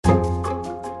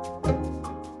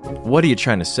What are you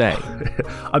trying to say?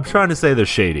 I'm trying to say they're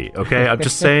shady, okay? I'm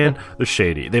just saying they're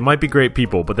shady. They might be great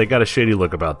people, but they got a shady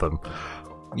look about them.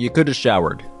 You could have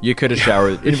showered.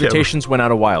 Invitations went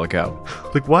out a while ago.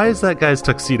 Like, why does that guy's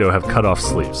tuxedo have cut-off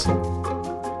sleeves?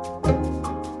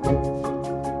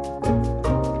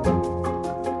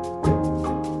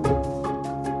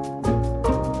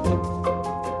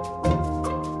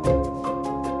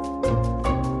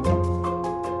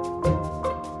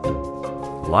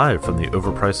 Live from the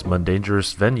overpriced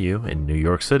Mundangerous venue in New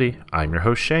York City, I'm your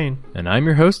host Shane. And I'm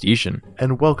your host Ishan.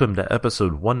 And welcome to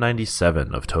episode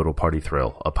 197 of Total Party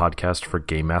Thrill, a podcast for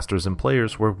game masters and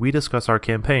players where we discuss our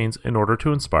campaigns in order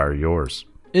to inspire yours.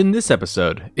 In this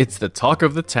episode, it's the talk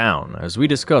of the town as we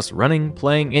discuss running,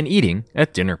 playing, and eating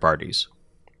at dinner parties.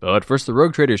 But first, the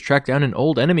rogue traders track down an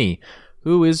old enemy,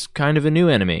 who is kind of a new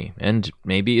enemy, and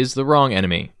maybe is the wrong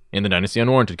enemy, in the Dynasty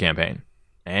Unwarranted campaign.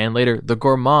 And later, the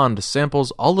Gourmand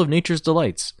samples all of nature's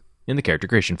delights in the Character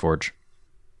Creation Forge.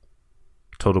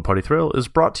 Total Party Thrill is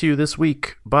brought to you this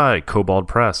week by Kobold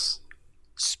Press.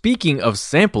 Speaking of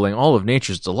sampling all of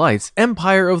nature's delights,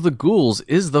 Empire of the Ghouls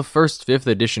is the first 5th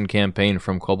edition campaign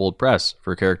from Kobold Press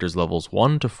for characters levels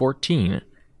 1 to 14,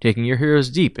 taking your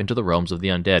heroes deep into the realms of the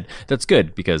undead. That's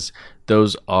good, because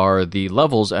those are the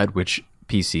levels at which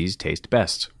PCs taste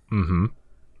best. Mm-hmm.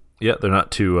 Yeah, they're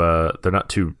not too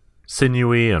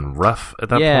sinewy and rough at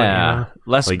that point. Yeah,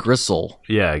 less gristle.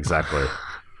 Yeah, exactly.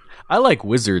 I like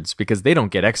wizards because they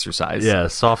don't get exercise. Yeah,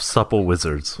 soft, supple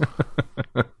wizards.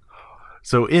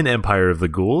 So in Empire of the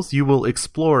Ghouls, you will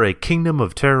explore a kingdom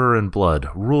of terror and blood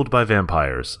ruled by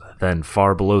vampires. Then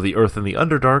far below the earth in the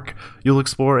Underdark, you'll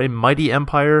explore a mighty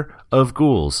empire of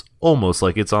ghouls, almost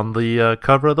like it's on the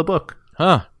cover of the book.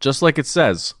 Huh, just like it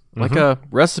says. Like a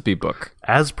recipe book.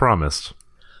 As promised.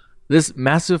 This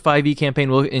massive 5e campaign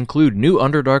will include new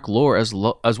Underdark lore as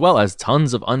well as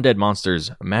tons of undead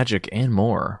monsters, magic, and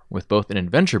more, with both an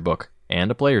adventure book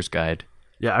and a player's guide.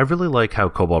 Yeah, I really like how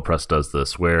Kobold Press does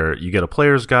this, where you get a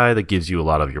player's guide that gives you a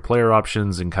lot of your player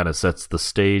options and kind of sets the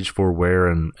stage for where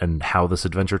and how this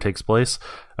adventure takes place.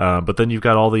 But then you've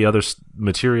got all the other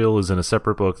material is in a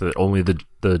separate book that only the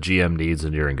GM needs,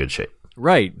 and you're in good shape.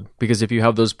 Right, because if you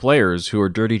have those players who are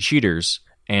dirty cheaters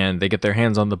and they get their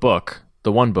hands on the book,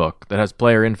 the one book that has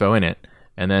player info in it,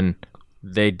 and then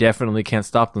they definitely can't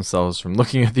stop themselves from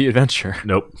looking at the adventure.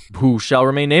 Nope. Who shall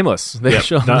remain nameless. They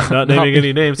shall not naming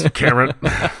any names. Cameron.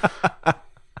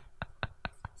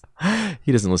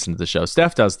 He doesn't listen to the show.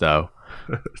 Steph does, though.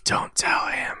 Don't tell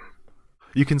him.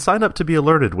 You can sign up to be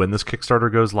alerted when this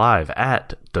Kickstarter goes live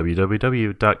at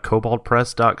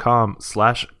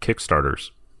www.koboldpress.com/kickstarters.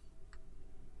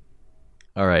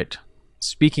 All right.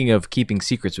 Speaking of keeping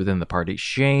secrets within the party,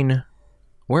 Shane,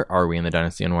 where are we in the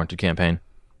Dynasty Unwarranted campaign?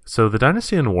 So the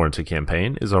Dynasty Unwarranted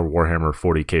campaign is our Warhammer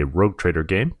 40k Rogue Trader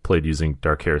game, played using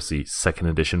Dark Heresy 2nd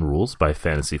Edition rules by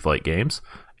Fantasy Flight Games.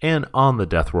 And on the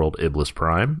Death World Iblis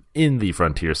Prime, in the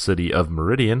frontier city of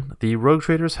Meridian, the Rogue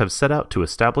Traders have set out to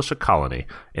establish a colony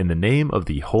in the name of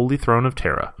the Holy Throne of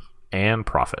Terra and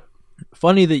profit.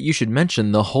 Funny that you should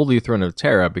mention the Holy Throne of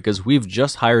Terra, because we've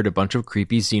just hired a bunch of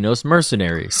creepy Xenos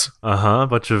mercenaries. A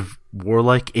bunch of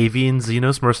warlike avian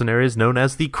Xenos mercenaries known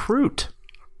as the Kroot.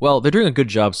 Well, they're doing a good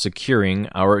job securing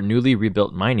our newly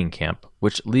rebuilt mining camp,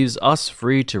 which leaves us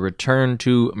free to return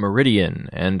to Meridian,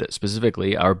 and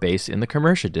specifically our base in the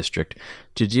Commercia District,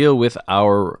 to deal with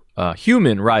our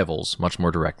human rivals much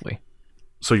more directly.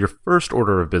 So your first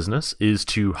order of business is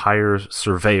to hire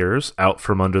surveyors out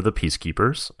from under the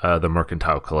Peacekeepers, the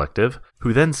Mercantile Collective,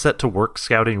 who then set to work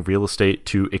scouting real estate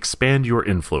to expand your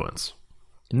influence.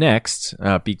 Next,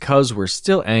 because we're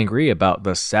still angry about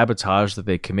the sabotage that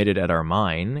they committed at our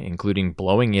mine, including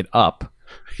blowing it up.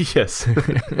 Yes,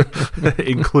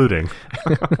 including.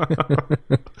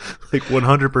 Like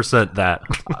 100% that.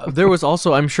 There was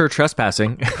also, I'm sure,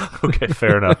 trespassing. Okay,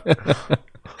 fair enough.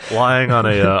 Lying on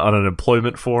an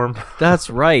employment form. That's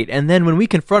right. And then when we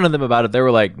confronted them about it, they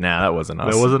were like, nah, that wasn't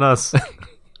us. That wasn't us.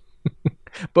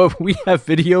 But we have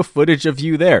video footage of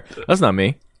you there. That's not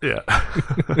me. Yeah.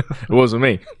 It wasn't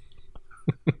me.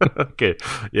 Okay.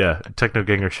 Yeah. Techno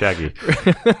Ganger Shaggy.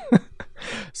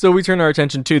 So we turn our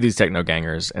attention to these Techno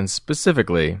Gangers, and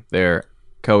specifically their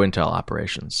co-intel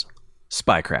operations.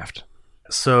 Spycraft.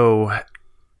 So,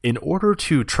 in order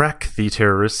to track the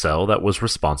terrorist cell that was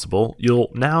responsible, you'll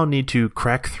now need to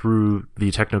crack through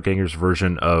the Technogangers'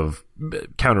 version of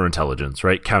counterintelligence,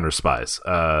 right? Counter spies,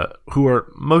 who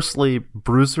are mostly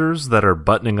bruisers that are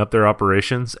buttoning up their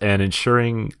operations and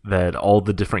ensuring that all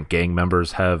the different gang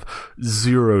members have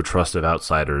zero trust of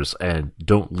outsiders and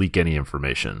don't leak any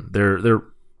information. They're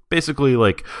basically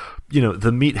like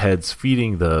the meatheads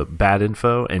feeding the bad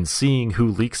info and seeing who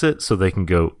leaks it so they can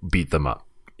go beat them up.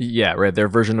 Yeah, right. Their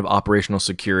version of operational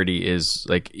security is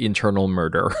like internal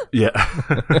murder. Yeah.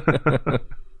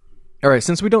 All right,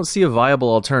 since we don't see a viable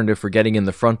alternative for getting in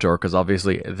the front door, because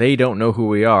obviously they don't know who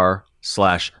we are,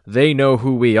 / they know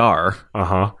who we are,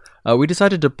 we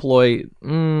decided to deploy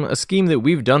a scheme that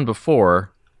we've done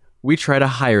before. We try to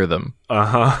hire them.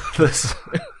 This...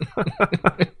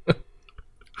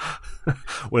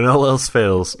 When all else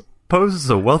fails, pose as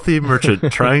a wealthy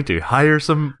merchant trying to hire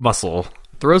some muscle.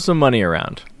 Throw some money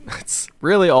around. That's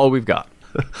really all we've got.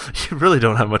 You really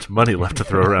don't have much money left to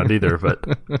throw around either, but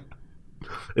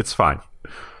it's fine.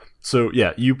 So,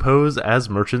 yeah, you pose as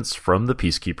merchants from the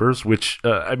Peacekeepers, which,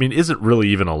 isn't really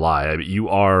even a lie. I mean, you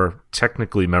are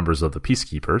technically members of the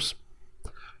Peacekeepers.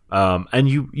 And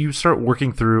you start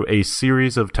working through a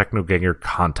series of Technoganger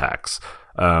contacts,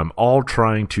 all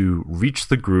trying to reach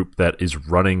the group that is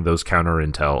running those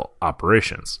counter-intel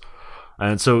operations.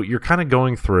 And so you're kind of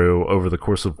going through over the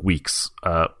course of weeks,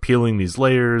 peeling these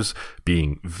layers,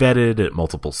 being vetted at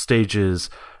multiple stages,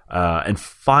 and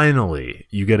finally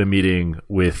you get a meeting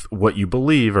with what you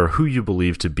believe or who you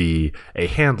believe to be a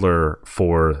handler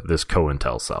for this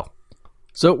co-intel cell.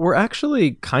 So we're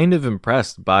actually kind of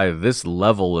impressed by this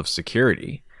level of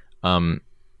security.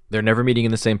 They're never meeting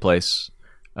in the same place.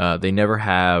 They never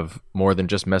have more than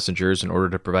just messengers in order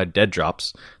to provide dead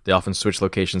drops. They often switch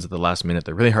locations at the last minute.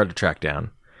 They're really hard to track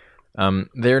down.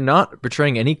 They're not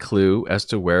betraying any clue as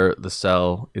to where the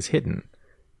cell is hidden.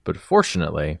 But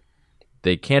fortunately,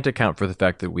 they can't account for the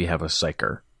fact that we have a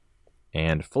psyker.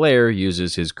 And Flair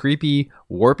uses his creepy,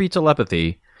 warpy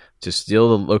telepathy to steal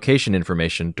the location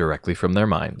information directly from their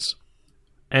minds.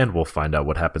 And we'll find out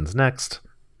what happens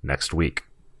next week.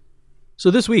 So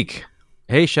this week...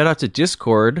 Hey, shout out to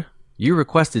Discord. You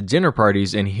requested dinner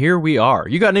parties, and here we are.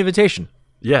 You got an invitation.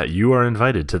 Yeah, you are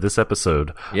invited to this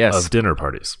episode of Dinner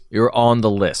Parties. You're on the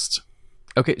list.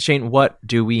 Okay, Shane, what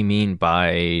do we mean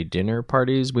by dinner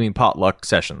parties? We mean potluck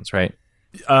sessions, right?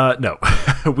 No.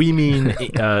 We mean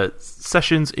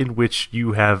sessions in which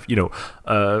you have,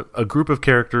 a group of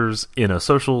characters in a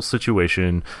social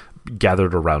situation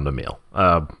gathered around a meal.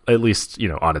 At least,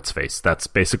 on its face. That's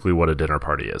basically what a dinner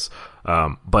party is.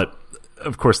 But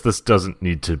of course, this doesn't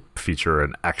need to feature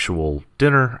an actual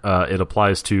dinner. It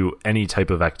applies to any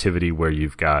type of activity where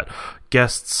you've got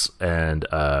guests and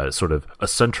sort of a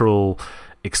central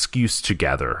excuse to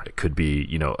gather. It could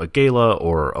be, a gala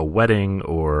or a wedding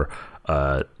or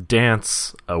a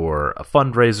dance or a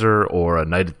fundraiser or a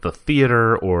night at the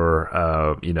theater or,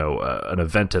 an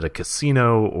event at a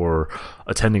casino or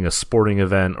attending a sporting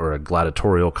event or a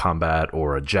gladiatorial combat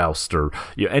or a joust or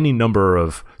any number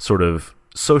of sort of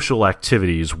social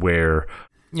activities where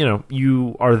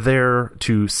you are there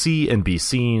to see and be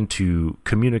seen, to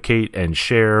communicate and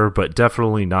share, but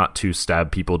definitely not to stab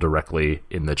people directly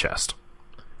in the chest.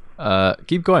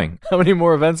 Keep going. How many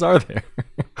more events are there?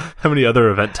 How many other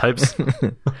event types?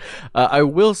 I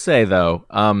will say though,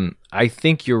 I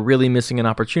think you're really missing an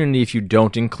opportunity if you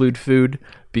don't include food,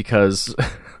 because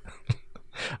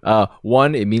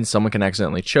 1, it means someone can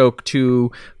accidentally choke.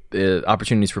 2,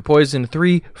 opportunities for poison.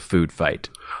 3, food fight.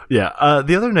 Yeah.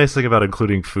 The other nice thing about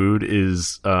including food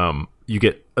is you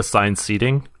get assigned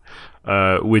seating,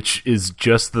 which is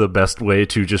just the best way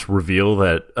to just reveal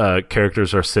that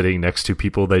characters are sitting next to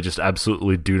people they just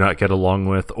absolutely do not get along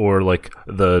with, or like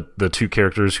the two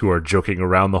characters who are joking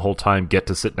around the whole time get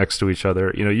to sit next to each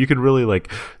other. You can really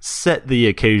like set the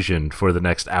occasion for the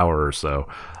next hour or so.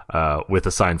 With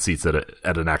assigned seats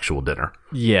at an actual dinner.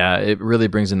 Yeah, it really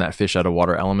brings in that fish out of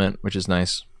water element, which is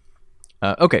nice.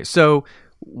 Okay, so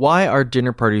why are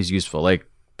dinner parties useful? Like,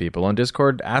 people on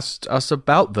Discord asked us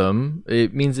about them.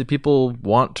 It means that people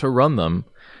want to run them.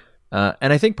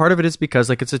 And I think part of it is because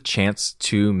it's a chance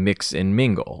to mix and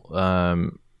mingle.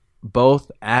 Both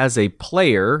as a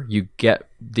player, you get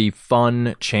the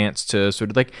fun chance to sort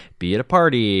of be at a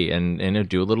party and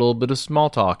do a little bit of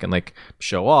small talk and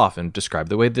show off and describe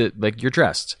the way that you're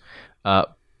dressed.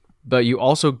 But you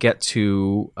also get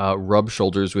to rub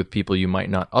shoulders with people you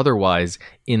might not otherwise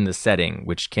in the setting,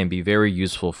 which can be very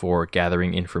useful for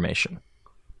gathering information.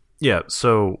 Yeah,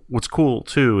 so what's cool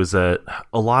too is that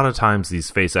a lot of times these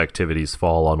face activities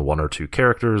fall on 1 or 2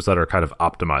 characters that are kind of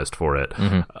optimized for it.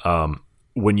 Mm-hmm.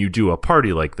 When you do a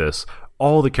party like this,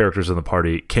 all the characters in the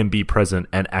party can be present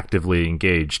and actively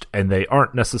engaged, and they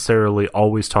aren't necessarily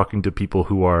always talking to people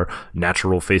who are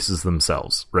natural faces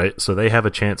themselves, right? So they have a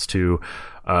chance to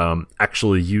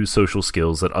actually use social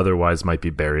skills that otherwise might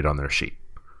be buried on their sheet.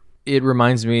 It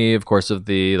reminds me, of course, of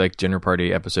the like dinner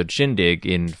party episode Shindig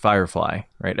in Firefly,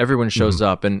 right? Everyone shows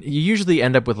up, and you usually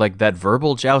end up with like that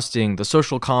verbal jousting, the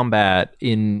social combat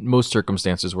in most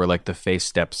circumstances where like the face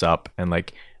steps up and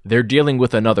like they're dealing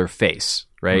with another face,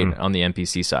 right? On the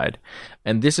NPC side.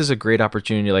 And this is a great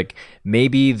opportunity. Like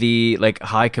maybe the like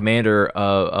high commander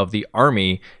of the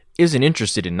army isn't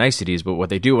interested in niceties, but what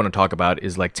they do want to talk about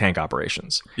is like tank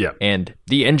operations. Yeah. And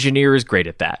the engineer is great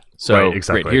at that. So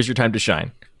exactly. Great, here's your time to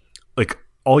shine. Like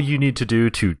all you need to do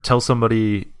to tell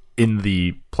somebody in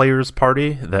the player's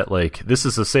party that like this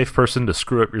is a safe person to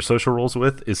screw up your social roles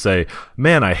with is say,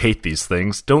 man, I hate these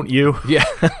things. Don't you? Yeah.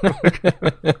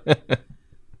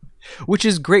 Which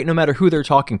is great no matter who they're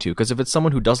talking to, because if it's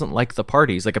someone who doesn't like the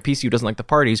parties, like a PC who doesn't like the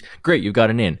parties, great, you've got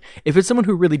an in. If it's someone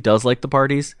who really does like the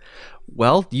parties,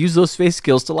 well, use those face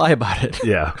skills to lie about it.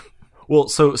 Yeah. Well,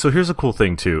 so here's a cool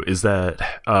thing too, is that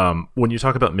when you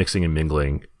talk about mixing and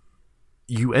mingling,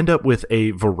 you end up with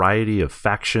a variety of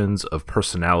factions, of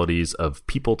personalities, of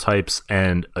people types,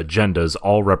 and agendas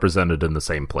all represented in the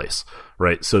same place,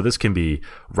 right? So this can be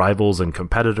rivals and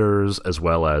competitors, as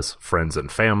well as friends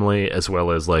and family, as well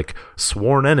as like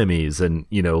sworn enemies, and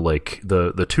you know, like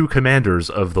the two commanders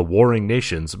of the warring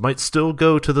nations might still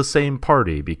go to the same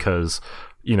party because,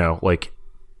 you know, like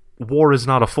war is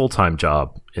not a full-time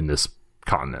job in this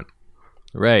continent.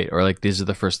 Right, or like these are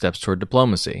the first steps toward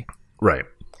diplomacy. Right.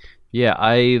 Yeah,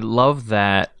 I love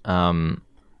that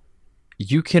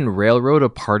you can railroad a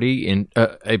party in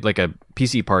like a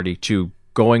PC party to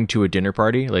going to a dinner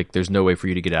party. Like there's no way for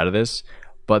you to get out of this.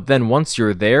 But then once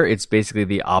you're there, it's basically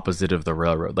the opposite of the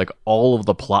railroad. Like all of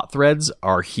the plot threads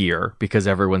are here because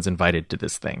everyone's invited to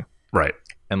this thing. Right.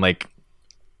 And like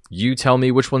you tell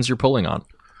me which ones you're pulling on.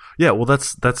 Yeah, well,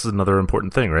 that's another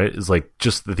important thing, right? Is like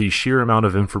just the sheer amount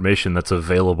of information that's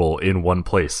available in one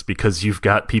place because you've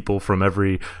got people from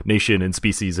every nation and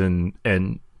species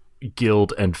and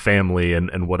guild and family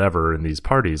and whatever in these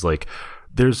parties. Like,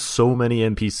 there's so many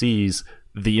NPCs,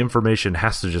 the information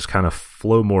has to just kind of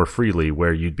flow more freely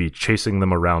where you'd be chasing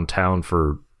them around town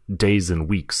for days and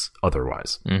weeks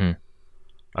otherwise. And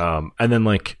then,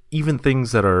 like, even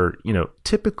things that are, you know,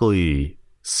 typically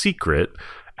secret,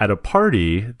 at a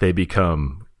party, they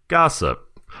become gossip,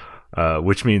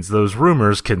 which means those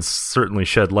rumors can certainly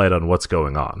shed light on what's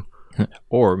going on.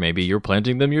 Or maybe you're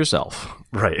planting them yourself.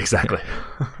 Right, exactly.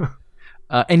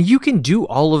 And you can do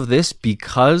all of this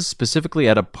because specifically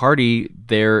at a party,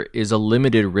 there is a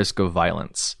limited risk of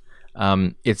violence.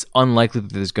 It's unlikely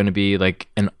that there's going to be like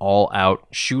an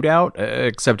all-out shootout,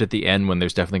 except at the end when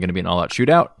there's definitely going to be an all-out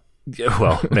shootout. Yeah,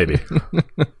 well, maybe.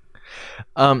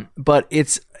 But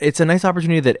it's a nice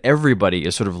opportunity that everybody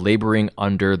is sort of laboring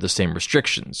under the same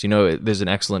restrictions. You know, there's an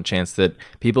excellent chance that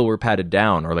people were patted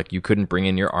down or like you couldn't bring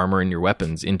in your armor and your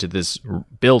weapons into this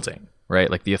building, right?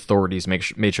 Like the authorities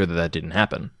made sure that that didn't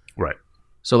happen. Right.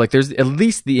 So like there's at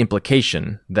least the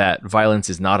implication that violence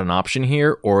is not an option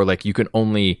here, or like you can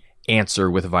only answer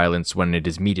with violence when it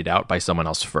is meted out by someone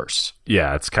else first.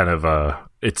 Yeah, it's kind of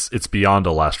it's beyond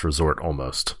a last resort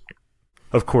almost.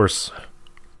 Of course,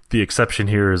 the exception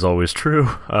here is always true.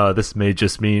 This may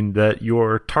just mean that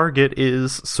your target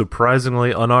is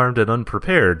surprisingly unarmed and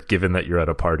unprepared, given that you're at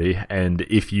a party. And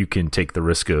if you can take the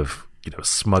risk of, you know,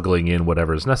 smuggling in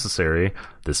whatever is necessary,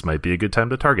 this might be a good time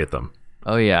to target them.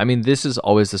 Oh yeah, I mean, this is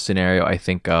always the scenario I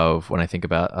think of when I think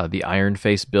about the Iron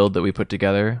Face build that we put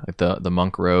together, like the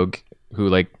monk rogue who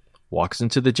like walks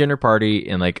into the dinner party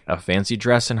in like a fancy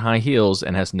dress and high heels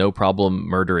and has no problem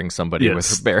murdering somebody with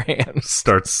her bare hands.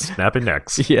 Starts snapping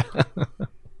necks. Yeah.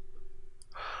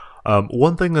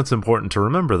 One thing that's important to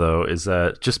remember, though, is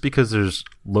that just because there's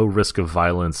low risk of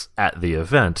violence at the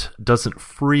event doesn't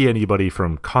free anybody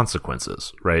from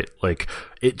consequences, right? Like,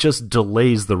 it just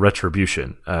delays the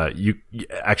retribution. You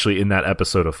actually, in that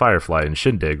episode of Firefly and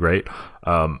Shindig, right,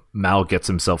 Mal gets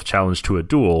himself challenged to a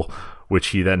duel, which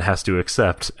he then has to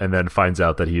accept, and then finds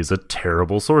out that he is a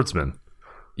terrible swordsman.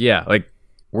 Yeah, like,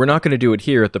 we're not going to do it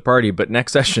here at the party, but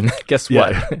next session, guess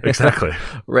what? Yeah, exactly.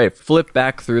 Right, flip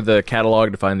back through the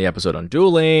catalog to find the episode on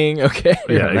dueling. Okay,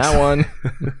 yeah, that one.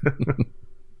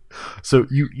 So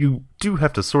you do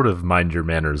have to sort of mind your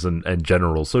manners and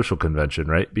general social convention,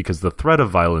 right? Because the threat of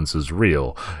violence is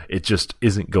real. It just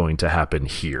isn't going to happen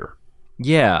here.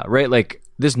 Yeah, right, like,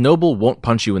 this noble won't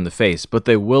punch you in the face, but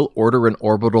they will order an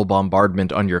orbital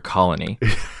bombardment on your colony.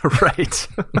 Right.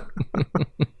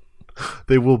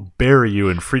 They will bury you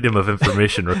in freedom of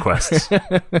information requests.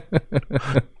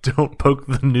 Don't poke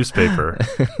the newspaper.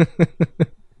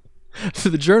 So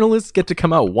the journalists get to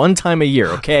come out one time a year,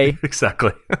 okay?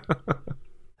 Exactly.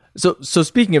 So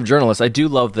speaking of journalists, I do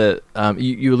love that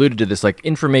you alluded to this, like,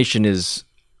 information is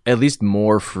at least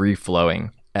more free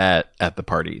flowing at the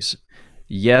parties.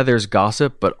 Yeah, there's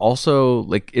gossip, but also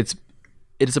like it's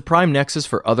a prime nexus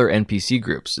for other NPC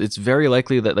groups. It's very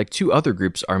likely that like 2 other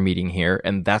groups are meeting here,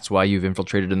 and that's why you've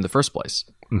infiltrated in the first place.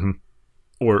 Mm-hmm.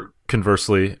 Or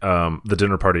conversely, the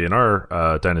dinner party in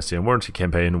our Dynasty and Warranty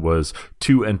campaign was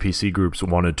 2 NPC groups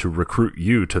wanted to recruit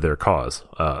you to their cause.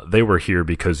 They were here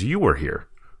because you were here.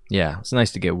 Yeah, it's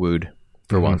nice to get wooed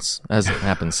for once. Hasn't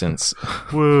happened since.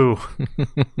 Woo.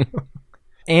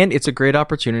 And it's a great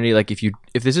opportunity. Like if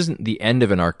this isn't the end of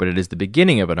an arc, but it is the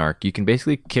beginning of an arc, you can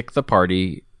basically kick the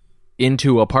party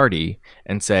into a party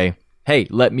and say, hey,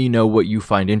 let me know what you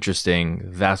find interesting.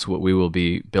 That's what we will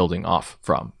be building off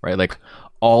from, right? Like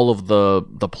all of the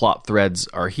plot threads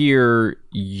are here.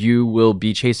 You will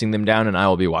be chasing them down and I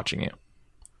will be watching you.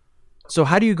 So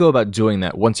how do you go about doing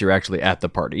that once you're actually at the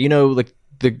party? You know, like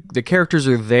the characters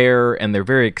are there and they're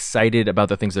very excited about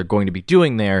the things they're going to be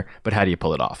doing there, but how do you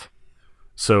pull it off?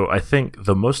 So I think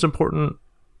the most important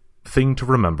thing to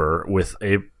remember with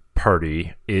a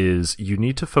party is you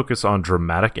need to focus on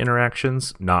dramatic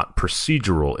interactions, not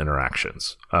procedural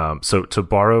interactions. So to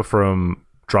borrow from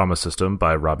Drama System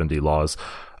by Robin D. Laws,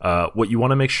 what you want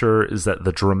to make sure is that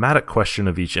the dramatic question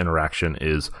of each interaction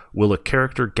is, will a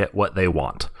character get what they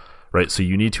want? Right? So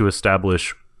you need to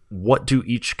establish, what do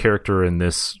each character in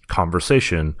this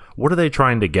conversation, what are they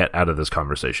trying to get out of this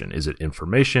conversation? Is it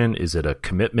information? Is it a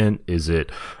commitment? Is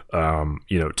it,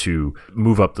 to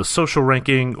move up the social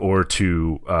ranking, or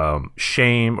to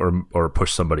shame or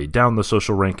push somebody down the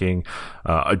social ranking?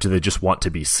 Do they just want to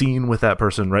be seen with that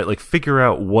person, right? Like figure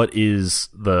out what is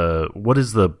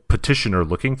the petitioner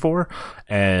looking for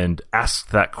and ask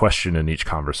that question in each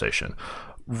conversation,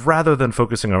 rather than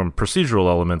focusing on procedural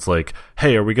elements like,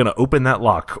 hey, are we going to open that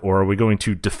lock, or are we going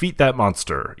to defeat that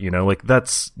monster? You know, like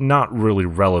that's not really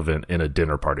relevant in a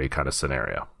dinner party kind of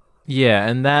scenario. Yeah,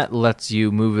 and that lets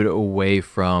you move it away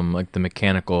from like the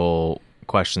mechanical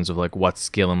questions of like, what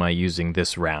skill am I using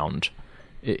this round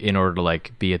in order to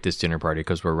like be at this dinner party,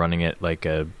 because we're running it like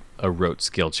a rote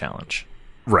skill challenge.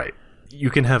 Right. You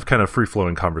can have kind of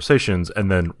free-flowing conversations and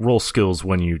then roll skills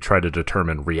when you try to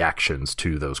determine reactions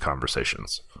to those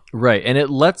conversations. Right, and it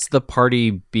lets the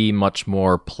party be much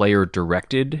more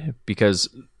player-directed, because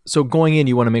so going in,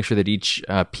 you want to make sure that each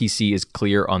PC is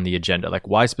clear on the agenda. Like,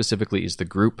 why specifically is the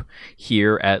group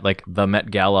here at like the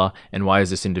Met Gala, and why is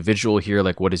this individual here?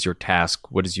 Like, what is your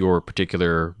task? What is your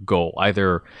particular goal?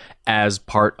 Either as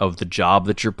part of the job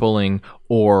that you're pulling,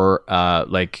 or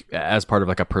like as part of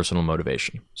like a personal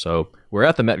motivation. So we're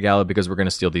at the Met Gala because we're going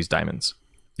to steal these diamonds.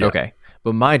 Yeah. Okay,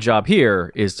 but my job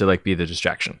here is to like be the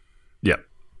distraction. Yeah,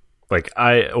 like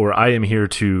I am here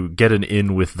to get an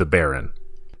in with the Baron.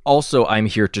 Also, I'm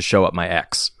here to show up my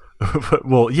ex.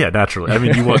 Well, yeah, naturally. I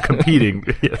mean, you want competing.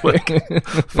 Like,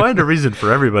 find a reason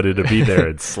for everybody to be there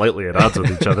and slightly at odds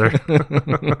with each other.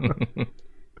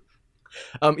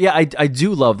 Yeah, I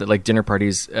do love that like dinner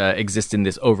parties exist in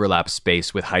this overlap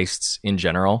space with heists in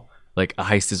general. Like a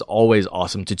heist is always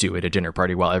awesome to do at a dinner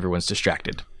party while everyone's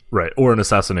distracted. Right, or an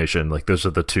assassination. Like those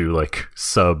are the two like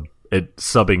sub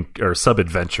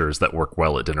adventures that work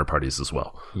well at dinner parties as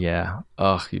well. Yeah.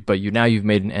 But you've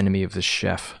made an enemy of the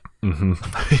chef. Mm-hmm.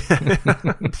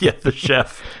 Yeah, the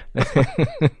chef.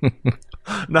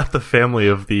 Not the family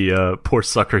of the poor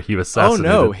sucker he assassinated.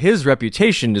 Oh no, his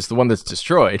reputation is the one that's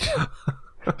destroyed.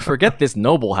 Forget this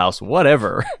noble house,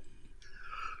 whatever.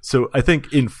 So I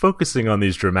think in focusing on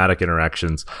these dramatic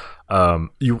interactions,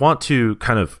 you want to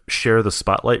kind of share the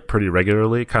spotlight pretty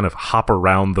regularly, kind of hop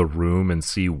around the room and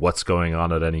see what's going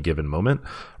on at any given moment,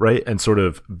 right? And sort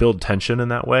of build tension in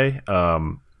that way.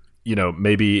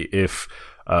 Maybe if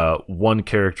one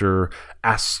character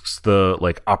asks the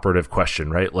like operative question,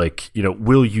 right? Like,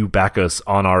 will you back us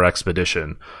on our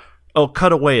expedition? I'll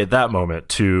cut away at that moment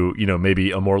to,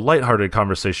 maybe a more lighthearted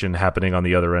conversation happening on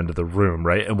the other end of the room,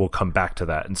 right? And we'll come back to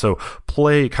that. And so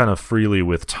play kind of freely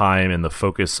with time and the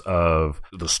focus of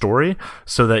the story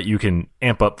so that you can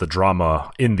amp up the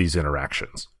drama in these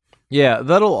interactions. Yeah,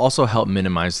 that'll also help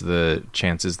minimize the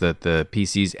chances that the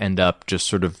PCs end up just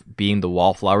sort of being the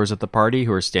wallflowers at the party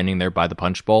who are standing there by the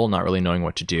punch bowl, not really knowing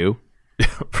what to do.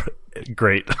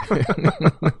 Great.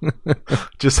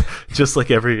 just like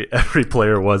every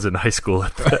player was in high school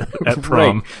at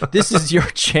prom. Right. This is your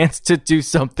chance to do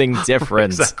something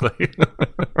different. Exactly.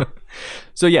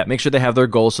 So yeah, make sure they have their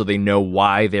goals so they know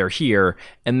why they're here.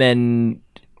 And then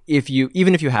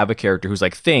even if you have a character whose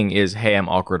like thing is, hey, I'm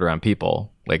awkward around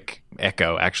people, like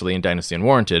Echo actually in Dynasty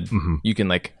Unwarranted, mm-hmm. You can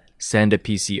like send a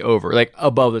PC over, like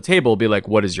above the table, be like,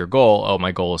 what is your goal? Oh,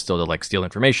 my goal is still to like steal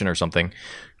information or something.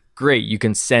 great. You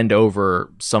can send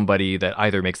over somebody that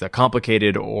either makes that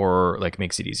complicated or like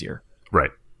makes it easier.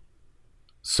 Right.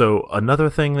 So another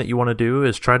thing that you want to do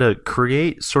is try to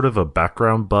create sort of a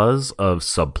background buzz of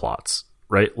subplots,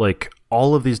 right? Like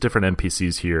all of these different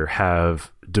NPCs here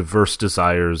have diverse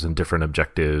desires and different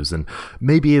objectives and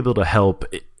may be able to help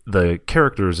the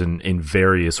characters in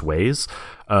various ways.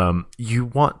 You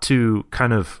want to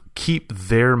kind of keep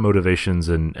their motivations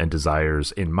and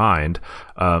desires in mind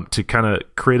to kind of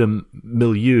create a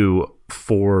milieu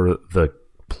for the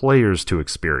players to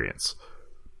experience.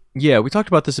 Yeah, we talked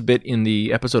about this a bit in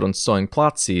the episode on sowing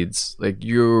plot seeds. Like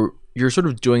you're sort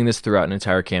of doing this throughout an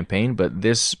entire campaign, but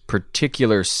this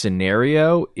particular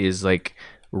scenario is like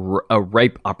a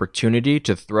ripe opportunity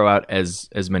to throw out as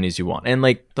many as you want. And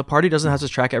like the party doesn't have to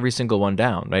track every single one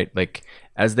down, right? Like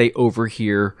as they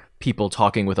overhear people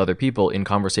talking with other people in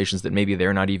conversations that maybe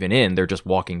they're not even in, they're just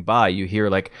walking by, you hear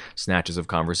like snatches of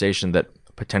conversation that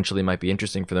potentially might be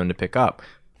interesting for them to pick up.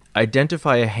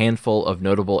 Identify a handful of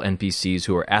notable NPCs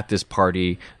who are at this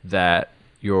party that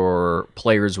your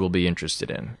players will be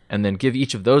interested in, and then give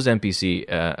each of those NPC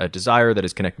a desire that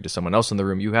is connected to someone else in the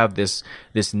room. You have this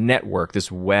network,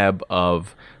 this web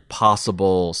of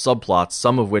possible subplots,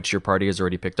 some of which your party has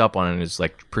already picked up on and is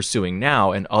like pursuing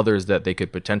now, and others that they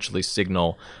could potentially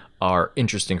signal are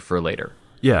interesting for later.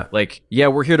 Yeah. Like, yeah,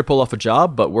 we're here to pull off a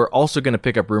job, but we're also going to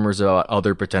pick up rumors about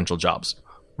other potential jobs.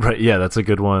 Right. Yeah, that's a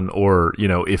good one. Or,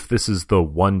 if this is the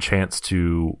one chance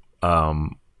to,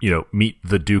 meet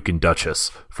the Duke and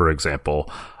Duchess, for example.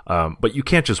 But you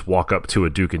can't just walk up to a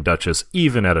Duke and Duchess,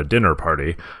 even at a dinner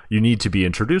party. You need to be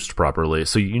introduced properly.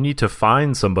 So you need to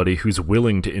find somebody who's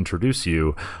willing to introduce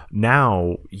you.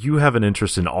 Now you have an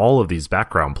interest in all of these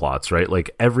background plots, right?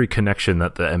 Like every connection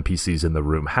that the NPCs in the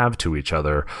room have to each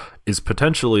other is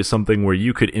potentially something where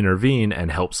you could intervene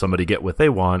and help somebody get what they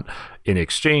want in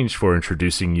exchange for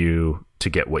introducing you to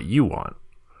get what you want.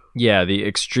 Yeah, the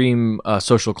extreme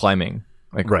social climbing.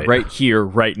 Like right here,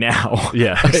 right now.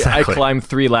 Yeah, exactly. I climbed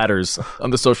 3 ladders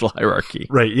on the social hierarchy.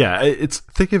 Right. Yeah.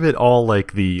 Think of it all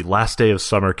like the last day of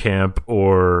summer camp,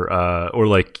 or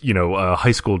like a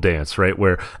high school dance, right?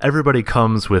 Where everybody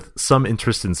comes with some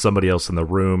interest in somebody else in the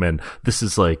room, and this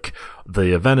is like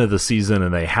the event of the season,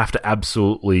 and they have to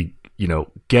absolutely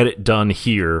get it done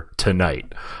here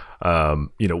tonight.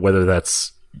 Whether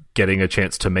that's getting a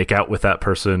chance to make out with that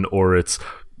person, or it's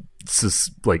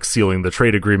like sealing the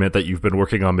trade agreement that you've been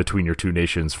working on between your two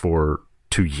nations for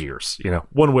 2 years.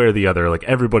 One way or the other, like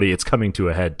everybody, it's coming to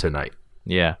a head tonight.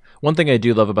 Yeah. One thing I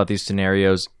do love about these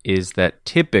scenarios is that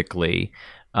typically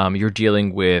you're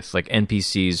dealing with like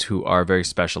NPCs who are very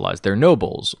specialized. They're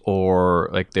nobles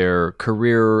or like they're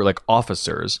career like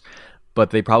officers, but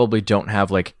they probably don't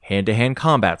have like hand-to-hand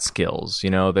combat skills.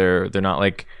 They're not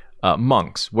like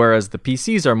monks, whereas the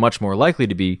PCs are much more likely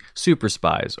to be super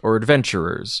spies or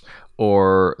adventurers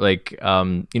or like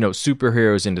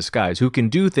superheroes in disguise who can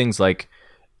do things like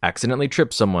accidentally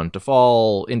trip someone to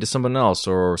fall into someone else,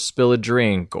 or spill a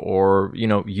drink, or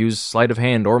use sleight of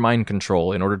hand or mind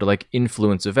control in order to like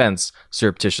influence events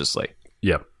surreptitiously.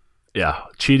 Yep. Yeah,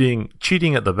 cheating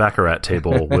at the baccarat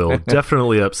table will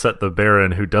definitely upset the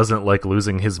Baron, who doesn't like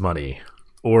losing his money,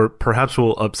 or perhaps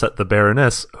will upset the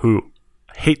Baroness, who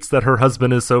hates that her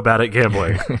husband is so bad at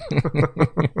gambling.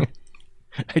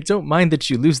 I don't mind that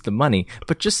you lose the money,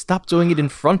 but just stop doing it in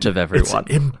front of everyone.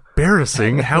 It's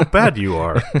embarrassing how bad you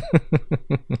are.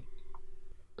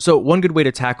 So one good way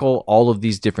to tackle all of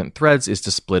these different threads is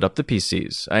to split up the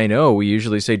PCs. I know we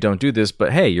usually say don't do this,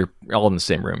 but hey, you're all in the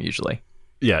same room usually.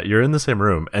 Yeah, you're in the same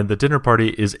room, and the dinner party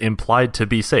is implied to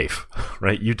be safe,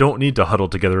 right? You don't need to huddle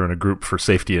together in a group for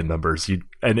safety in numbers.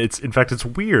 It's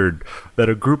weird that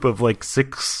a group of like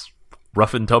 6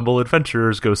 rough and tumble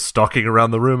adventurers go stalking around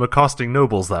the room accosting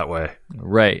nobles that way.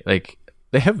 Right, like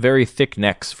they have very thick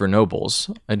necks for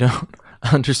nobles. I don't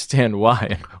understand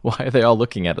why. Why are they all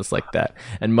looking at us like that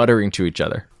and muttering to each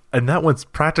other? And that one's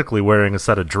practically wearing a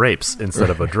set of drapes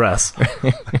instead of a dress.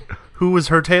 Who was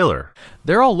her tailor?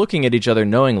 They're all looking at each other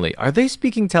knowingly. Are they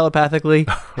speaking telepathically?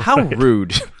 How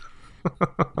rude.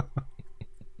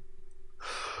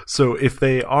 So if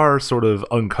they are sort of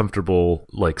uncomfortable,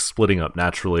 like splitting up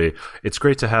naturally, it's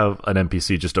great to have an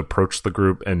NPC just approach the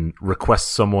group and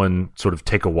request someone sort of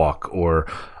take a walk, or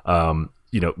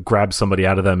grab somebody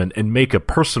out of them and make a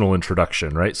personal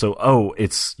introduction, right? So,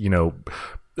 it's,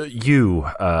 you,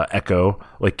 Echo,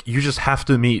 like you just have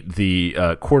to meet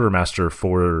the quartermaster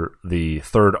for the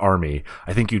Third Army.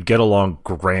 I think you'd get along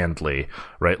grandly,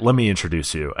 right? Let me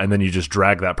introduce you. And then you just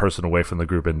drag that person away from the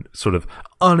group and sort of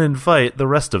uninvite the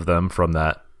rest of them from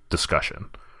that discussion.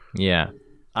 Yeah.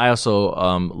 I also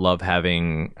love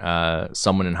having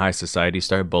someone in high society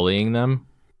start bullying them,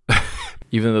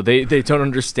 even though they don't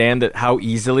understand that how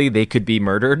easily they could be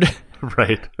murdered.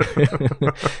 Right.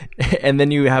 And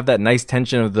then you have that nice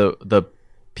tension of the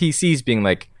PCs being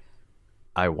like,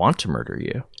 I want to murder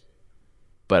you,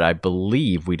 but I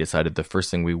believe we decided the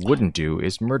first thing we wouldn't do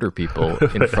is murder people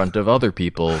in front of other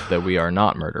people that we are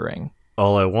not murdering.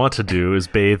 All I want to do is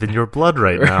bathe in your blood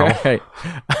right now. Right.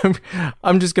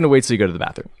 I'm just going to wait till you go to the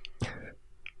bathroom.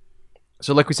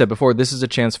 So like we said before, this is a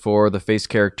chance for the face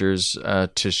characters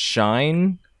to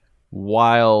shine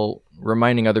while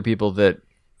reminding other people that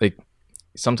like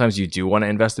sometimes you do want to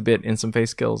invest a bit in some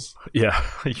face skills. Yeah,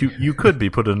 you could be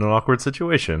put in an awkward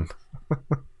situation.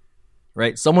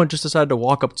 Right? Someone just decided to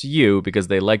walk up to you because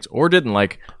they liked or didn't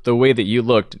like the way that you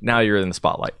looked. Now you're in the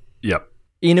spotlight. Yep.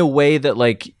 In a way that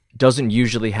like doesn't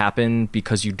usually happen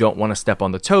because you don't want to step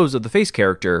on the toes of the face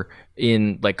character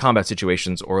in like combat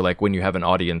situations or like when you have an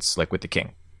audience like with the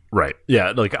king. Right.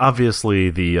 Yeah, like obviously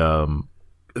the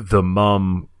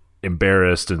mum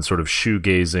embarrassed and sort of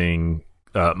shoegazing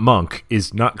monk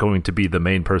is not going to be the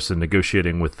main person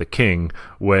negotiating with the king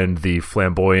when the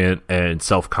flamboyant and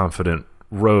self-confident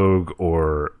rogue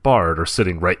or bard are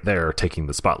sitting right there taking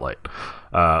the spotlight.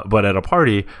 But at a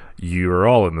party, you're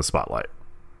all in the spotlight.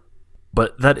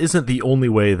 But that isn't the only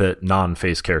way that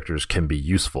non-face characters can be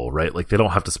useful, right? Like, they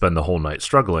don't have to spend the whole night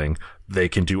struggling. They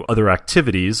can do other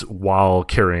activities while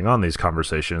carrying on these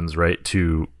conversations, right,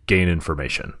 to gain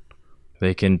information.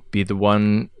 They can be the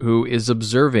one who is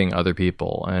observing other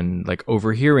people and, like,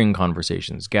 overhearing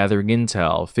conversations, gathering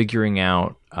intel, figuring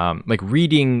out, like,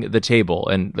 reading the table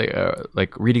and,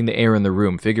 like, reading the air in the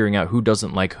room, figuring out who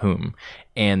doesn't like whom,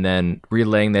 and then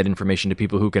relaying that information to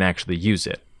people who can actually use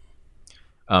it.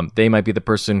 They might be the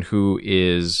person who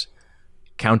is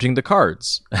counting the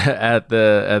cards at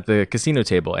the casino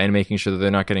table and making sure that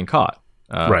they're not getting caught.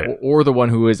 Right. Or the one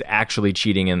who is actually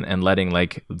cheating and letting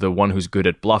like the one who's good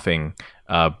at bluffing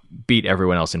beat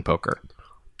everyone else in poker.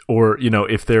 Or, you know,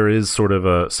 if there is sort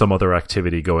of some other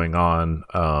activity going on,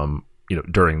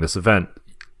 during this event,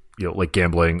 like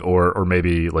gambling or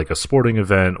maybe like a sporting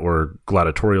event or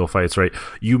gladiatorial fights, right?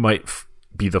 You might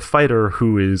be the fighter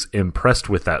who is impressed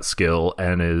with that skill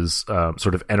and is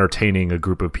sort of entertaining a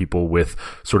group of people with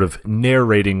sort of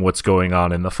narrating what's going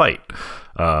on in the fight.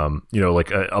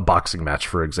 Like a boxing match,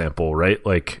 for example, right?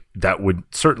 Like that would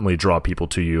certainly draw people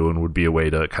to you and would be a way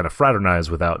to kind of fraternize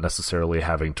without necessarily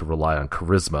having to rely on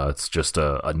charisma. It's just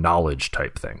a knowledge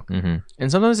type thing. Mm-hmm.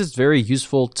 And sometimes it's very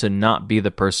useful to not be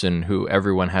the person who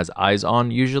everyone has eyes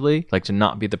on usually, like to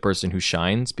not be the person who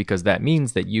shines, because that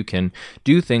means that you can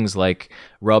do things like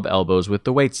rub elbows with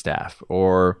the waitstaff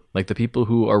or like the people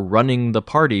who are running the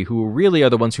party who really are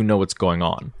the ones who know what's going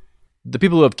on. The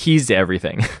people who have keys to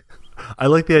everything. I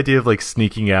like the idea of like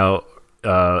sneaking out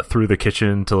through the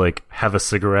kitchen to like have a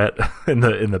cigarette in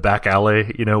the back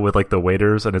alley, with like the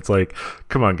waiters, and it's like,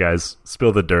 come on guys,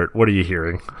 spill the dirt. What are you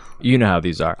hearing? You know how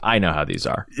these are. I know how these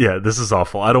are. Yeah, this is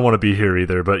awful. I don't want to be here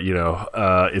either, but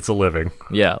it's a living.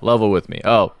 Yeah, level with me.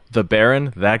 Oh, the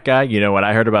Baron, that guy. You know what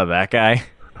I heard about that guy?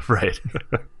 Right.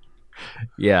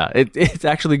 Yeah, it's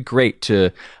actually great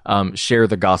to share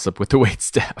the gossip with the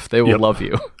waitstaff. They will love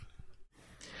you.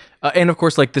 And of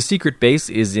course, like the secret base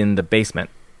is in the basement,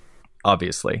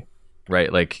 obviously,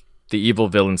 right? Like the evil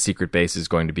villain's secret base is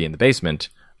going to be in the basement.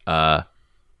 The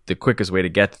quickest way to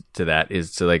get to that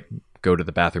is to like go to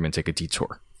the bathroom and take a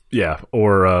detour. Yeah,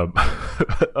 or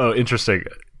oh, interesting.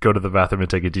 Go to the bathroom and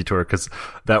take a detour, because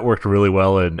that worked really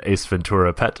well in Ace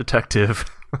Ventura: Pet Detective.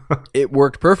 It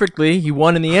worked perfectly. He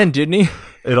won in the end, didn't he?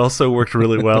 It also worked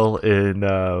really well in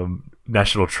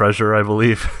National Treasure, I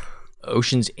believe.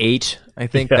 Ocean's 8, I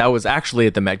think. Yeah. That was actually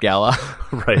at the Met Gala.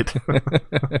 Right.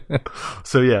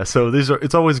 So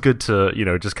it's always good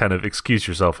to, just kind of excuse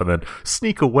yourself and then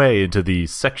sneak away into the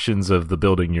sections of the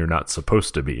building you're not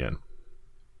supposed to be in.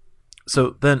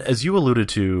 So then, as you alluded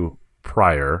to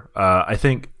prior, I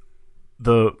think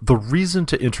the reason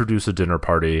to introduce a dinner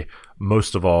party,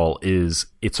 most of all, is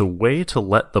it's a way to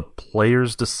let the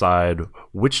players decide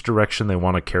which direction they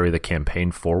want to carry the campaign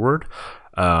forward.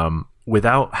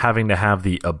 Without having to have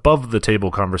the above the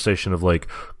table conversation of like,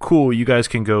 cool, you guys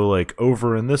can go like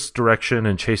over in this direction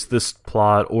and chase this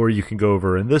plot, or you can go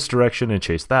over in this direction and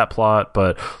chase that plot,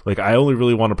 but like I only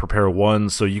really want to prepare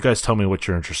one, so you guys tell me what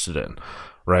you're interested in,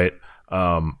 right?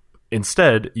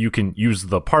 Instead, you can use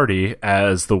the party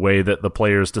as the way that the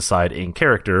players decide in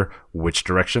character which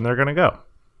direction they're going to go.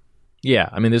 Yeah,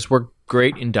 I mean, this worked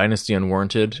great in Dynasty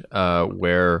Unwarranted,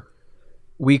 where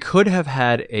we could have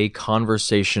had a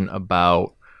conversation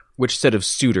about which set of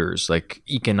suitors, like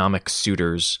economic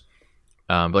suitors,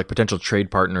 like potential trade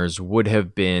partners would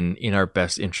have been in our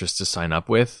best interest to sign up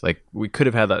with. Like we could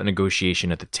have had that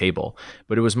negotiation at the table,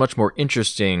 but it was much more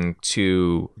interesting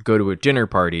to go to a dinner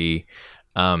party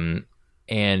and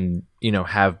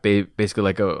have basically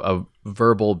like a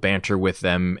verbal banter with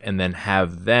them, and then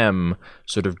have them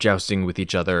sort of jousting with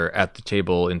each other at the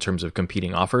table in terms of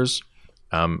competing offers.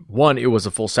 One, it was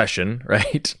a full session,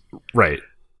 right? Right.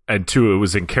 And two, it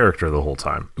was in character the whole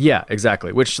time. Yeah,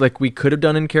 exactly. Which like we could have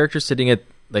done in character sitting at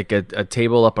like a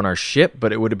table up on our ship,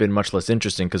 but it would have been much less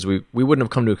interesting because we wouldn't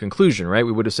have come to a conclusion, right?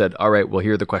 We would have said, all right, well,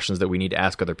 here are the questions that we need to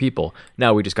ask other people.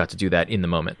 Now we just got to do that in the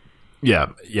moment. Yeah.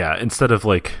 Instead of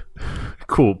like,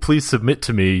 cool, please submit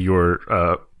to me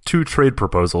your 2 trade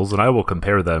proposals and I will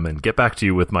compare them and get back to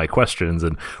you with my questions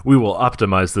and we will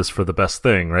optimize this for the best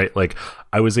thing, right? Like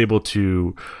I was able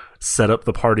to set up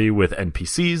the party with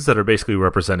NPCs that are basically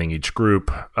representing each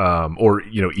group, or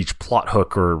each plot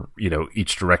hook, or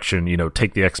each direction.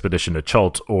 Take the expedition to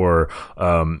Chult, or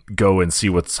go and see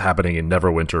what's happening in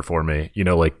Neverwinter for me.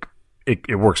 Like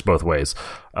it works both ways.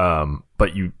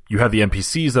 But you have the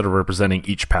NPCs that are representing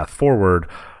each path forward,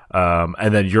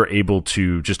 and then you're able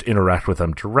to just interact with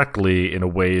them directly in a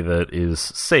way that is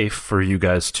safe for you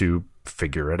guys to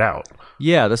figure it out.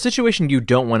 Yeah, the situation you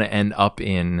don't want to end up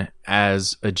in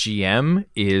as a GM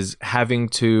is having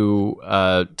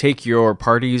to take your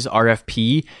party's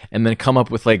RFP and then come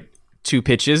up with like 2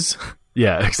 pitches.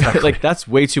 Yeah, exactly. Like that's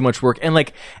way too much work. And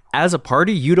like as a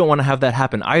party, you don't want to have that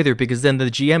happen either, because then the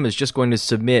GM is just going to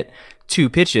submit 2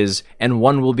 pitches and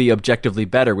one will be objectively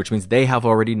better, which means they have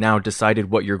already now decided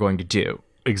what you're going to do.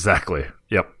 Exactly.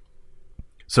 Yep.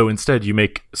 So instead, you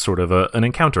make sort of an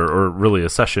encounter, or really a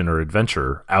session or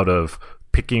adventure, out of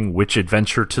picking which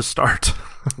adventure to start.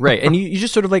 Right. And you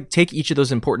just sort of like take each of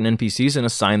those important NPCs and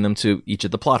assign them to each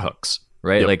of the plot hooks,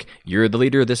 right? Yep. Like you're the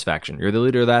leader of this faction. You're the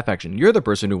leader of that faction. You're the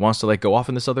person who wants to like go off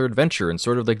in this other adventure and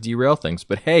sort of like derail things.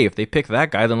 But hey, if they pick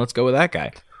that guy, then let's go with that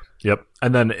guy. Yep.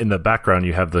 And then in the background,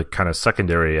 you have the kind of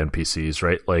secondary NPCs,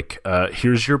 right? Like,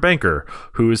 here's your banker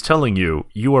who is telling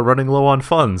you are running low on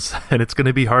funds and it's going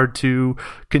to be hard to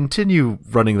continue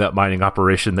running that mining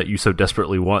operation that you so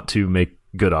desperately want to make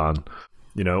good on.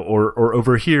 Or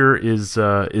over here is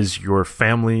your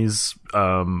family's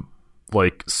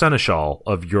like seneschal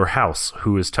of your house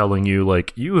who is telling you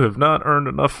like you have not earned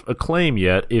enough acclaim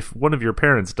yet. If one of your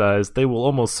parents dies, they will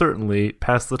almost certainly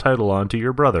pass the title on to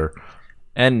your brother.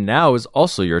 And now is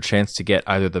also your chance to get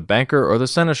either the banker or the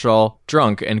seneschal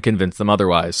drunk and convince them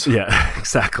otherwise. Yeah,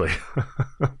 exactly.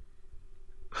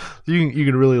 You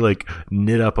can really like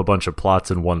knit up a bunch of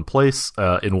plots in one place,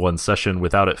 in one session,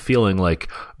 without it feeling like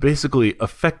basically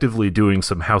effectively doing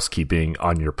some housekeeping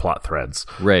on your plot threads.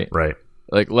 Right. Right.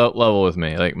 Like level with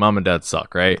me. Like mom and dad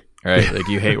suck, right? Right. Like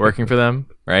you hate working for them,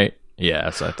 right? Yeah,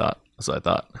 that's what I thought.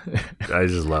 I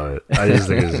just love it. I just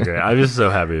think it's great. I'm just so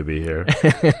happy to be here.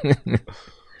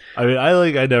 I mean,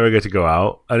 I never get to go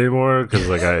out anymore because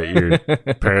like your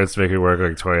parents make me work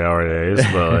like 20-hour days,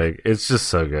 but like it's just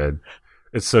so good.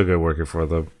 It's so good working for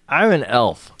them. I'm an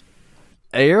elf.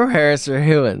 And your parents are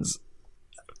humans.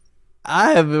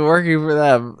 I have been working for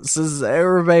them since they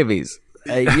were babies.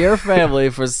 And your family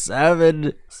for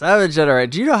seven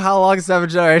generations. Do you know how long 7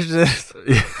 generations is?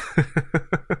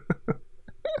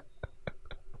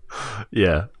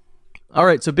 Yeah. All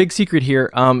right, so big secret here.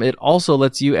 It also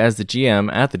lets you, as the GM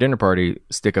at the dinner party,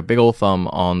 stick a big old thumb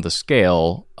on the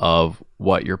scale of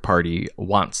what your party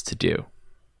wants to do.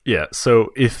 Yeah,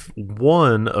 so if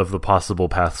one of the possible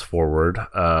paths forward,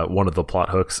 one of the plot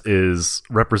hooks, is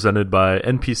represented by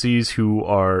NPCs who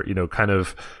are, kind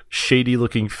of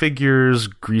shady-looking figures,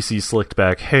 greasy,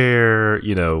 slicked-back hair,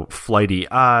 flighty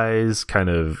eyes, kind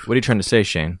of... What are you trying to say,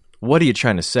 Shane? What are you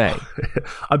trying to say?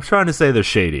 I'm trying to say they're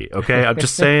shady, okay? I'm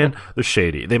just saying they're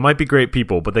shady. They might be great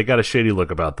people, but they got a shady look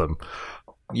about them.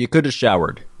 You could have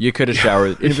showered.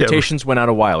 Invitations went out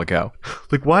a while ago.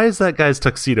 Like, why does that guy's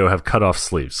tuxedo have cut-off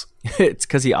sleeves? It's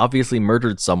because he obviously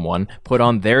murdered someone, put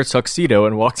on their tuxedo,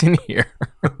 and walked in here.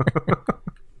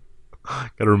 Got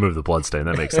to remove the bloodstain.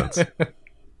 That makes sense.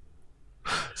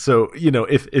 So,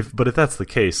 if that's the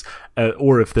case,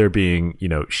 or if they're being,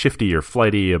 shifty or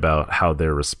flighty about how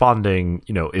they're responding,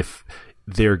 if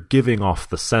they're giving off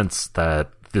the sense that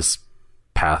this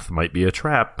path might be a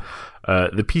trap,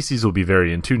 the PCs will be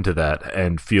very in tune to that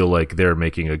and feel like they're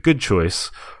making a good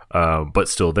choice, but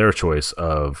still their choice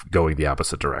of going the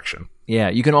opposite direction. Yeah,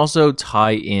 you can also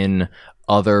tie in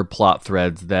other plot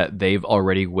threads that they've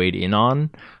already weighed in on.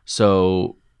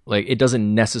 So, like, it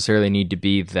doesn't necessarily need to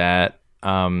be that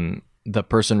the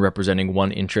person representing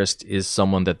one interest is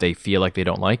someone that they feel like they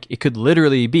don't like. It could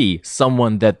literally be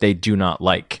someone that they do not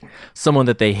like, someone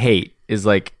that they hate. is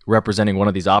like representing one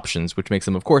of these options, which makes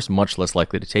them, of course, much less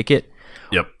likely to take it.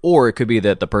 Yep. Or it could be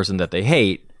that the person that they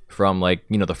hate from like,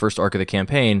 the first arc of the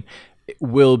campaign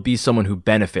will be someone who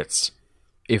benefits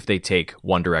if they take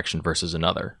one direction versus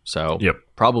another. So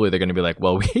probably they're going to be like,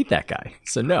 well, we hate that guy,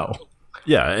 so no.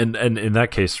 Yeah, and in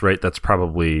that case, right, that's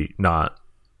probably not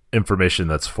information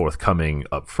that's forthcoming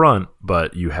up front,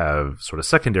 but you have sort of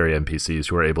secondary NPCs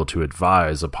who are able to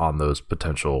advise upon those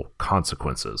potential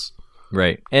consequences.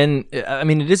 Right. And I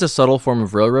mean, it is a subtle form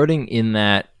of railroading in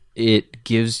that it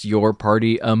gives your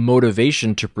party a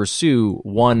motivation to pursue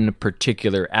one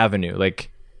particular avenue.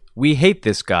 Like, we hate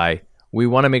this guy. We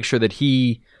want to make sure that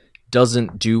he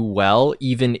doesn't do well,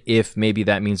 even if maybe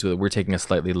that means that we're taking a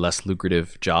slightly less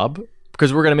lucrative job,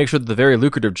 because we're going to make sure that the very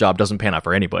lucrative job doesn't pan out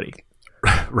for anybody.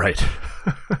 Right.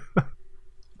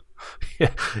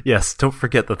 Yes, don't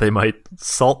forget that they might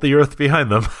salt the earth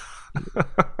behind them.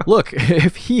 Look,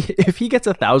 if he gets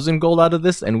 1,000 gold out of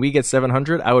this and we get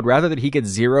 700, I would rather that he gets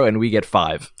 0 and we get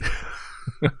 5.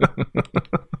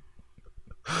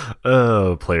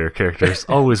 Oh, player characters,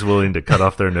 always willing to cut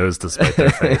off their nose to spite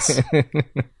their face.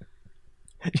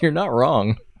 You're not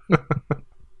wrong.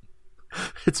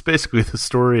 It's basically the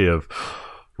story of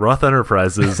Roth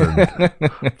Enterprises and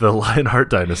the Lionheart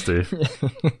Dynasty.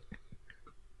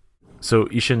 So,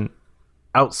 Ishin,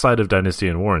 outside of Dynasty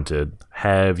Unwarranted,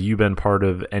 have you been part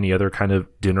of any other kind of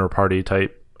dinner party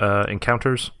type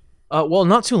encounters? Well,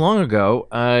 not too long ago,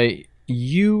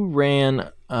 you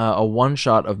ran a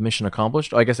one-shot of Mission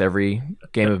Accomplished. I guess every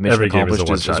game of Mission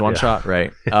Accomplished is one shot,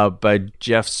 right? By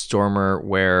Jeff Stormer,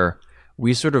 where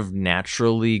we sort of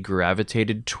naturally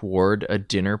gravitated toward a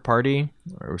dinner party,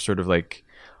 or sort of like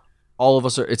all of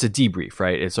us are. It's a debrief,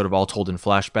 right? It's sort of all told in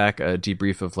flashback, a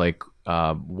debrief of like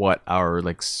what our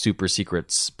like super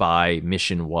secret spy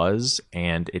mission was,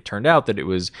 and it turned out that it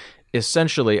was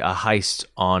essentially a heist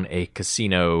on a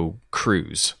casino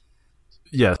cruise.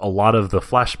 Yeah, a lot of the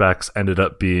flashbacks ended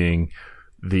up being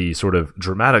the sort of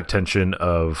dramatic tension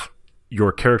of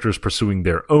your characters pursuing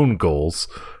their own goals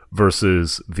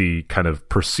versus the kind of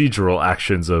procedural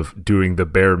actions of doing the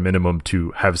bare minimum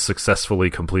to have successfully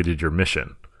completed your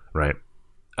mission, right?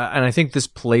 And I think this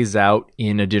plays out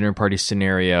in a dinner party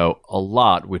scenario a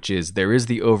lot, which is there is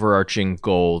the overarching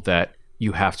goal that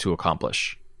you have to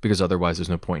accomplish, because otherwise there's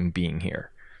no point in being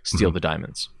here. Steal the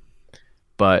diamonds.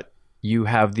 But you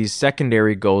have these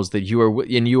secondary goals that you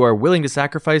are willing to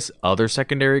sacrifice other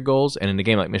secondary goals, and in a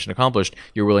game like Mission Accomplished,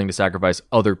 you're willing to sacrifice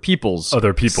other people's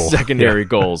secondary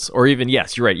goals, or even,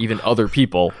 yes, you're right, even other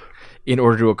people, in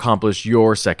order to accomplish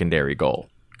your secondary goal.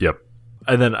 Yep.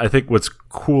 And then I think what's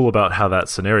cool about how that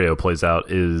scenario plays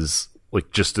out is like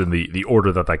just in the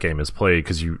order that game is played,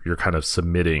 because you're kind of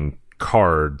submitting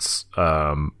cards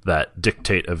that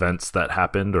dictate events that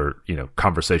happened, or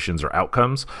conversations or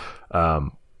outcomes.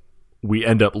 We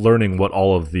end up learning what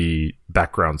all of the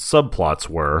background subplots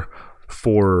were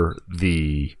for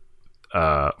that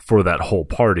whole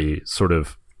party, sort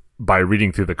of by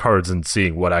reading through the cards and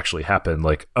seeing what actually happened.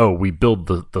 Like, oh, we build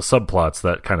the subplots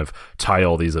that kind of tie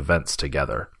all these events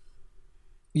together.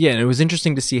 Yeah, and it was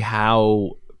interesting to see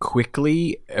how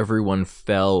quickly everyone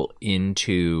fell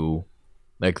into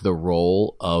like the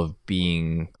role of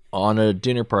being on a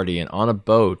dinner party and on a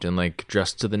boat and like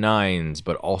dressed to the nines,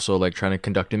 but also like trying to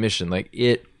conduct a mission.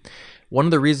 One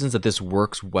of the reasons that this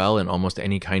works well in almost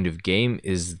any kind of game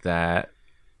is that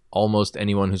almost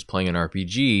anyone who's playing an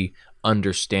RPG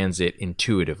understands it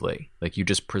intuitively. Like, you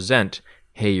just present,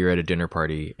 hey, you're at a dinner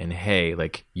party, and hey,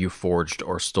 like, you forged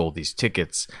or stole these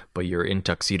tickets, but you're in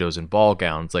tuxedos and ball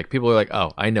gowns. Like, people are like,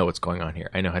 oh, I know what's going on here.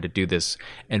 I know how to do this.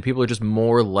 And people are just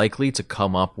more likely to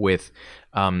come up with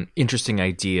interesting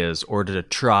ideas, or to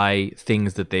try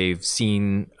things that they've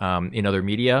seen in other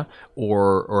media,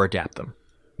 or adapt them.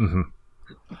 Mm-hmm.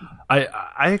 I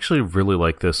actually really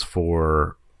like this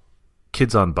for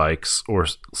Kids on Bikes, or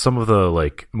some of the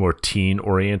like more teen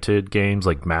oriented games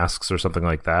like Masks or something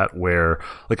like that, where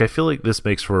like I feel like this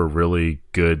makes for a really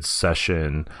good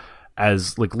session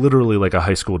as like literally like a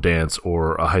high school dance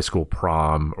or a high school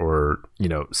prom, or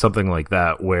something like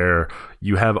that, where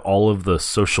you have all of the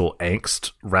social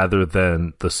angst rather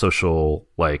than the social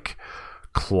like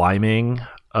climbing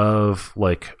of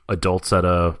like adults at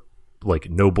a like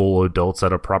noble adults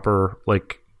at a proper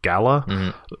like gala.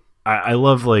 Mm-hmm. I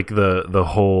love like the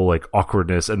whole like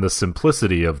awkwardness and the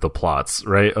simplicity of the plots,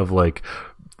 right? Of like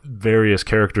various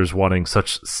characters wanting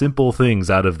such simple things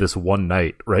out of this one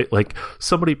night, right? Like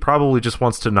somebody probably just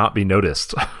wants to not be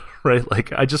noticed, right?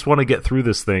 Like, I just want to get through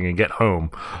this thing and get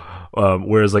home.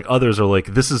 Whereas like others are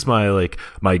like, this is my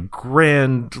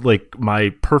grand, like my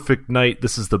perfect night.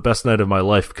 This is the best night of my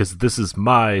life because this is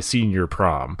my senior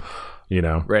prom. you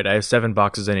know? Right, I have 7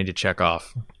 boxes I need to check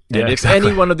off. And Yeah, if exactly.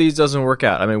 any one of these doesn't work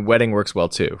out, I mean, wedding works well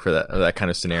too for that kind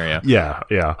of scenario. Yeah.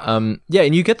 Yeah,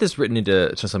 and you get this written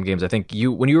into some games. I think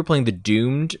when you were playing the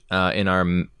Doomed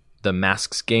in the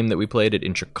Masks game that we played at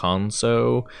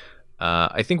Intraconso,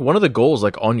 I think one of the goals,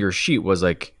 like on your sheet, was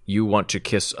like you want to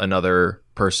kiss another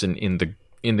person in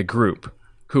the group.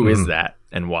 Who is that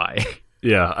and why?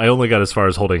 Yeah, I only got as far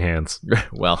as holding hands.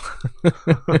 Well,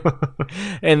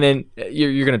 and then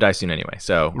you're gonna die soon anyway.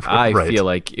 So I Right. feel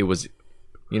like it was,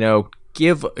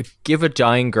 give a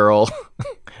dying girl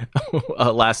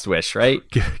a last wish, right?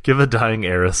 Give a dying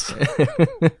heiress.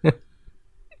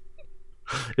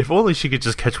 If only she could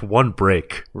just catch one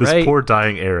break. This Right. poor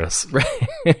dying heiress. Right.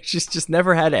 She's just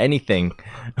never had anything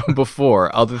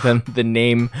before other than the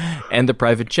name and the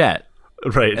private jet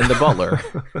Right. and the butler.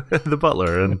 The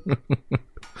butler. And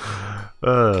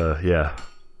yeah.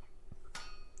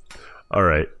 All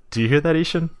right. Do you hear that,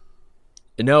 Ishan?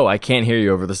 No, I can't hear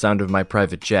you over the sound of my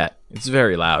private jet. It's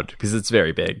very loud because it's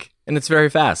very big and it's very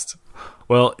fast.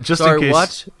 Well, just Sorry, in case,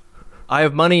 what? I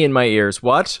have money in my ears.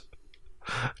 What?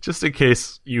 just in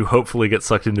case you hopefully get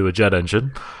sucked into a jet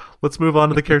engine, let's move on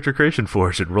to the character creation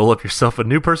forge and roll up yourself a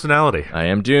new personality. I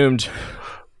am doomed.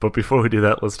 But before we do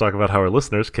that, let's talk about how our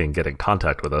listeners can get in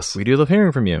contact with us. We do love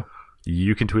hearing from you.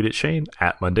 You can tweet at Shane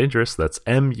at Mundangerous. That's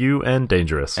MUN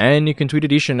Dangerous. And you can tweet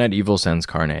at Ishan at Evil Sans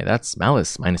Carne. That's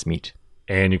malice minus meat.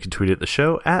 And you can tweet at the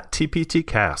show at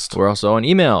TPTcast. We're also on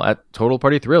email at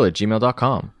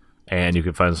totalpartythrill@gmail.com. And you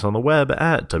can find us on the web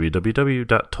at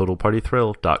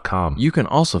www.totalpartythrill.com. You can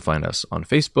also find us on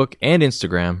Facebook and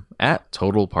Instagram at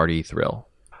Total Party Thrill.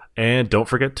 And don't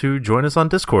forget to join us on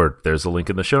Discord. There's a link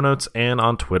in the show notes and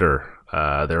on Twitter.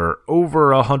 There are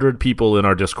over 100 people in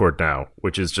our Discord now,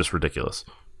 which is just ridiculous.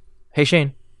 Hey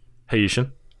Shane, Hey,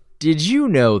 Ishan. did you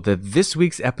know that this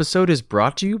week's episode is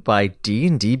brought to you by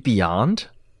D&D Beyond?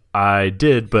 I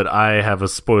did, but I have a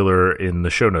spoiler in the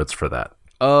show notes for that.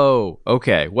 Oh,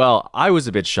 okay. Well, I was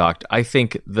a bit shocked. I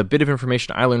think the bit of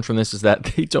information I learned from this is that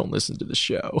they don't listen to the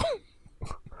show.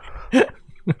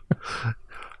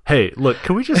 Hey, look,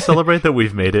 can we just celebrate that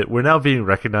we've made it? We're now being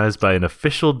recognized by an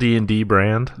official D&D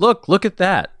brand. Look at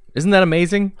that. Isn't that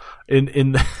amazing? In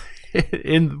in the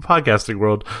podcasting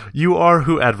world, you are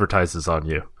who advertises on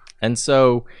you. And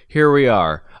so here we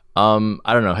are.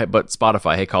 I don't know, but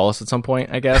Spotify, hey, call us at some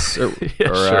point, I guess. Or,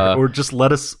 Sure. Or just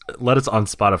let us on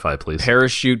Spotify, please.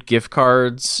 Parachute gift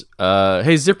cards.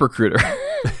 Hey, ZipRecruiter.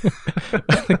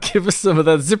 Give us some of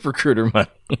that ZipRecruiter money.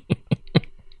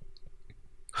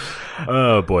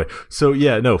 Oh boy. So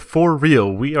yeah, no, for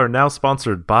real, we are now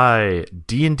sponsored by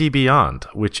D&D Beyond,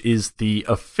 which is the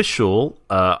official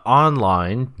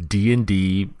online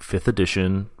D&D 5th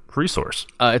edition resource.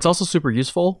 It's also super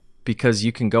useful because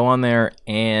you can go on there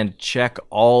and check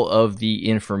all of the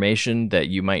information that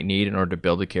you might need in order to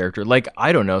build a character. Like,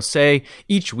 I don't know, say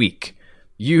each week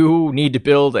you need to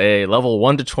build a level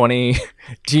 1 to 20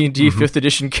 D&D 5th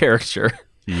edition character.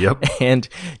 Yep. And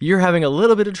you're having a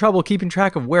little bit of trouble keeping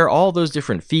track of where all those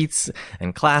different feats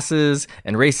and classes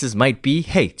and races might be.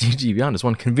 Hey, D&D Beyond is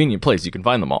one convenient place you can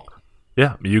find them all.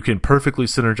 Yeah, you can perfectly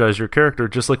synergize your character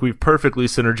just like we've perfectly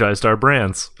synergized our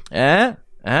brands.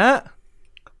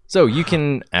 So you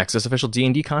can access official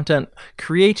D&D content,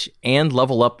 create and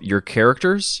level up your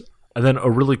characters. And then a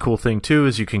really cool thing, too,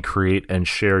 is you can create and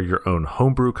share your own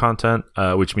homebrew content,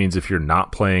 which means if you're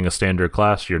not playing a standard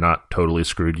class, you're not totally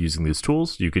screwed using these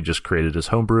tools. You could just create it as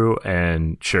homebrew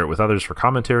and share it with others for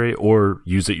commentary or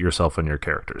use it yourself on your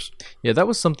characters. Yeah, that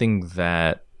was something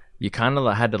that you kind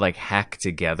of had to like hack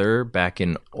together back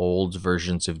in old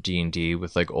versions of D&D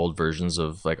with like old versions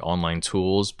of like online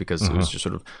tools because it was just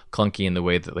sort of clunky in the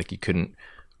way that like you couldn't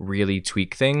really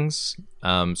tweak things.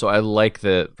 So I like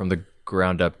that from the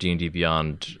ground up D&D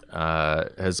Beyond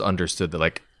has understood that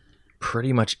like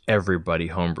pretty much everybody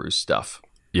homebrews stuff.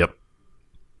 Yep.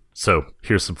 So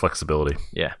here's some flexibility.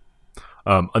 Yeah.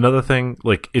 Another thing,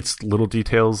 like it's little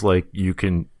details like you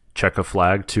can check a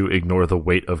flag to ignore the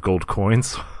weight of gold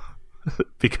coins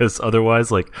because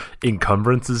otherwise like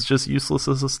encumbrance is just useless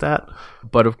as a stat.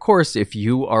 But of course, if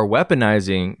you are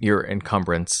weaponizing your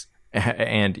encumbrance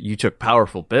and you took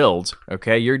powerful build,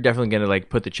 okay, you're definitely going to like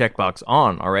put the checkbox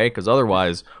on, all right? Because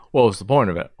otherwise, what was the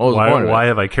point of it? Why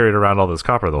have I carried around all this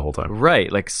copper the whole time?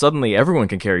 Right, like suddenly everyone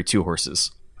can carry 2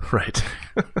 horses. Right.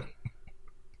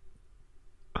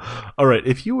 All right,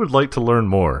 if you would like to learn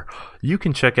more, you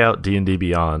can check out D&D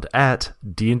Beyond at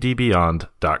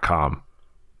dndbeyond.com.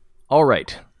 All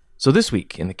right, so this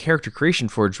week in the Character Creation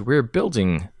Forge, we're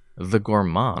building the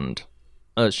Gourmand.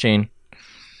 Shane,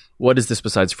 what is this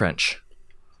besides French?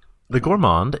 The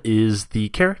Gourmand is the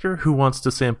character who wants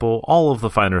to sample all of the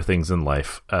finer things in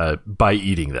life by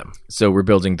eating them. So we're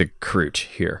building the Kroot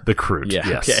here. The Kroot, yeah,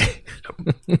 yes.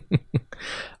 Okay.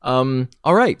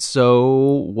 All right,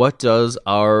 so what does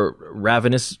our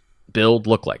ravenous build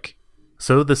look like?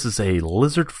 So this is a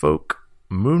Lizard Folk,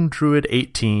 Moon Druid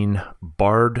 18,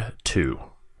 Bard 2.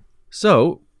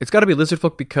 So it's got to be Lizard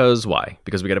Folk because why?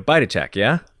 Because we got a bite attack,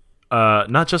 yeah?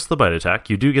 Not just the bite attack.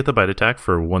 You do get the bite attack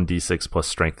for 1d6 plus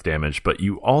strength damage, but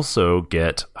you also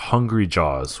get Hungry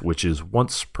Jaws, which is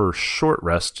once per short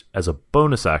rest. As a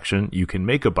bonus action, you can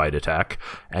make a bite attack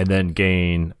and then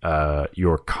gain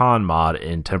your con mod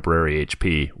in temporary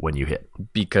HP when you hit.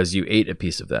 Because you ate a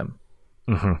piece of them.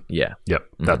 Mm-hmm. Yeah. Yep.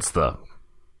 Mm-hmm. That's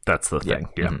the thing.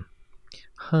 Yeah. Mm-hmm.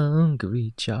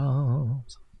 Hungry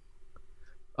Jaws.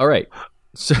 All right.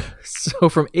 So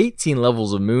from 18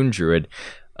 levels of Moon Druid,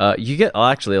 you get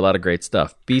actually a lot of great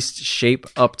stuff. Beast shape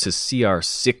up to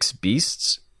CR6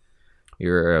 beasts.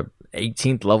 You're a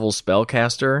 18th level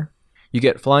spellcaster. You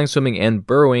get flying, swimming, and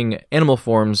burrowing animal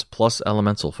forms plus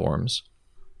elemental forms.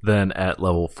 Then at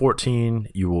level 14,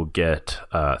 you will get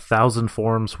 1,000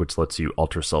 forms, which lets you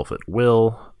alter self at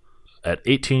will. At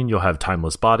 18, you'll have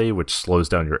Timeless Body, which slows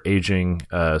down your aging,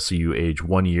 so you age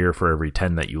 1 year for every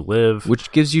 10 that you live.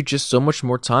 Which gives you just so much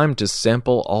more time to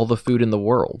sample all the food in the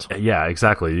world. Yeah,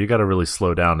 exactly. You got to really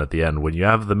slow down at the end when you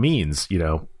have the means,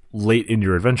 late in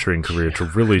your adventuring career to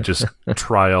really just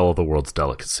try all of the world's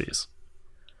delicacies.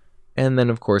 And then,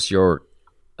 of course, your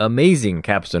amazing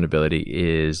capstone ability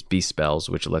is Beast Spells,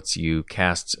 which lets you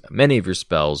cast many of your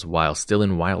spells while still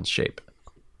in wild shape.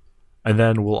 And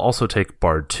then we'll also take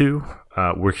Bard 2.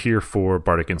 We're here for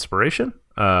Bardic Inspiration,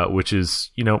 which is,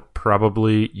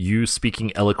 probably you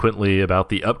speaking eloquently about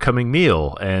the upcoming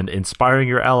meal and inspiring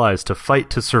your allies to fight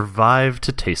to survive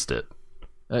to taste it.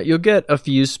 You'll get a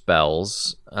few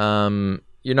spells.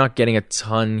 You're not getting a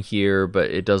ton here,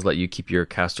 but it does let you keep your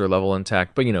caster level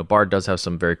intact. But, Bard does have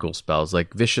some very cool spells,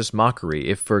 like Vicious Mockery,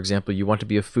 if, for example, you want to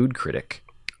be a food critic.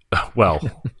 Well,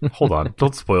 hold on.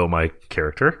 Don't spoil my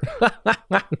character.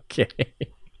 Okay.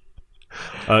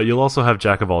 You'll also have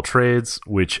Jack of All Trades,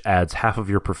 which adds half of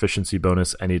your proficiency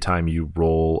bonus anytime you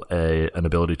roll an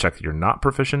ability check that you're not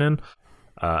proficient in.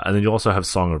 And then you also have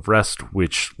Song of Rest,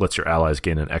 which lets your allies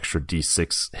gain an extra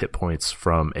d6 hit points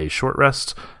from a short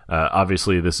rest.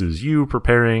 Obviously, this is you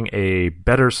preparing a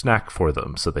better snack for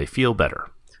them, so they feel better.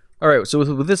 All right, so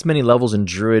with this many levels in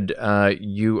Druid,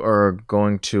 you are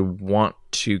going to want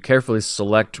to carefully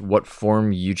select what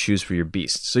form you choose for your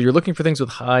beast. So you're looking for things with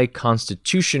high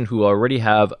constitution who already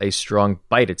have a strong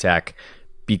bite attack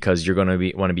because you're going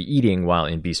to want to be eating while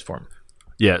in beast form.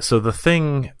 Yeah, so the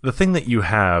thing that you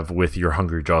have with your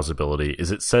Hungry Jaws ability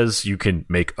is it says you can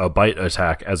make a bite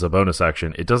attack as a bonus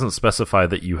action. It doesn't specify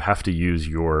that you have to use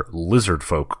your Lizard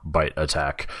Folk bite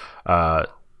attack.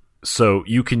 So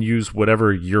you can use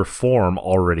whatever your form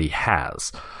already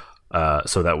has.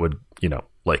 So that would,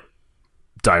 like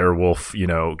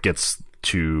Direwolf, gets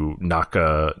to knock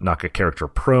a character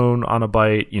prone on a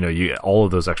bite. All of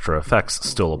those extra effects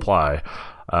still apply.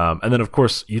 And then, of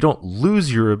course, you don't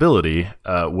lose your ability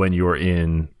when you're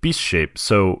in beast shape.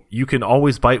 So you can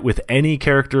always bite with any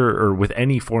character or with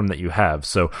any form that you have.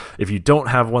 So if you don't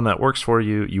have one that works for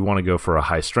you, you want to go for a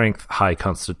high strength, high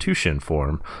constitution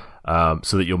form.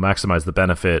 So that you'll maximize the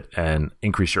benefit and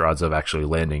increase your odds of actually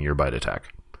landing your bite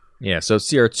attack. Yeah, so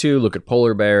CR2, look at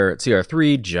Polar Bear. At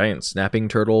CR3, Giant Snapping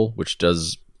Turtle, which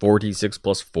does 4d6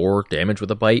 plus 4 damage with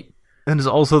a bite. And is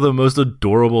also the most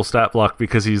adorable stat block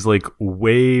because he's like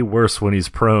way worse when he's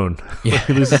prone. Yeah.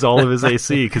 He loses all of his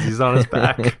AC because he's on his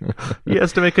back. He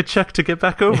has to make a check to get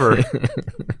back over.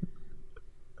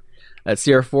 At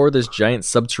CR4, there's Giant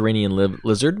Subterranean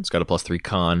Lizard. It's got a +3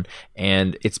 con,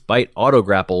 and its bite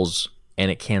auto-grapples,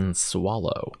 and it can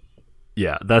swallow.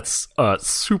 Yeah, that's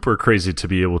super crazy to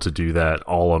be able to do that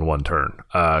all on one turn,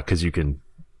 because you can,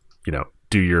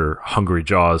 do your Hungry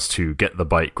Jaws to get the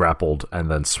bite grappled and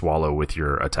then swallow with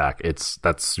your attack.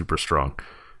 That's super strong.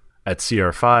 At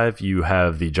CR5, you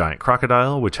have the Giant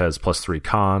Crocodile, which has +3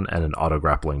 con and an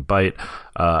auto-grappling bite.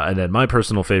 And then my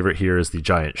personal favorite here is the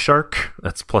Giant Shark.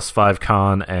 That's +5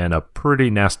 con and a pretty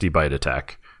nasty bite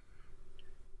attack.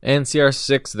 And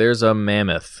CR6, there's a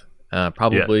Mammoth.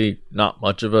 Probably not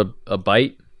much of a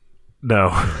bite. No,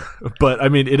 but I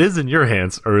mean, it is in your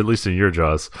hands, or at least in your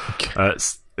jaws.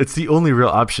 It's the only real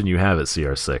option you have at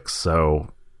CR6,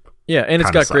 so... Yeah, and it's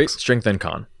got sucks. great strength and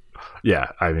con. Yeah,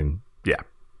 I mean, yeah.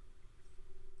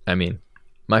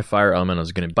 My fire element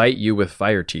is going to bite you with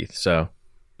fire teeth, so...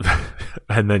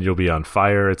 And then you'll be on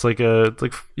fire. It's like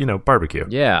barbecue.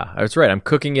 Yeah, that's right. I'm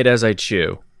cooking it as I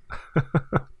chew.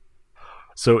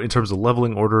 So in terms of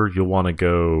leveling order, you'll want to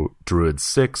go Druid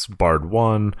 6, Bard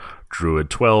 1, Druid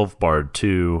 12, Bard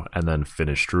 2, and then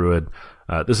finish Druid.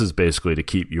 This is basically to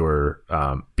keep your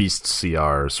beast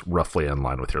CRs roughly in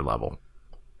line with your level.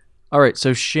 All right,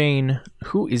 so Shane,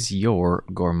 who is your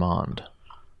Gourmand?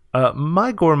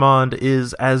 My Gourmand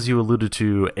is, as you alluded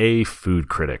to, a food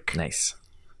critic. Nice.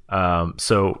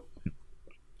 So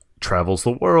travels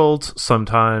the world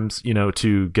sometimes,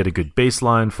 to get a good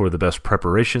baseline for the best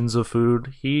preparations of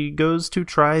food. He goes to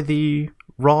try the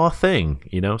raw thing,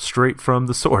 straight from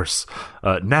the source,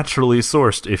 naturally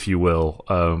sourced, if you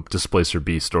will, displacer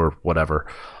beast or whatever.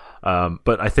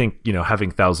 But I think, having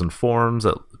 1,000 forms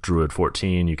at Druid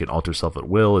 14, you can alter self at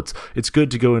will. It's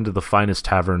good to go into the finest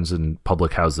taverns and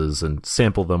public houses and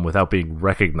sample them without being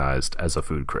recognized as a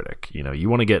food critic. You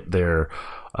want to get their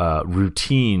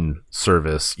routine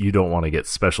service. You don't want to get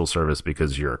special service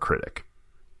because you're a critic.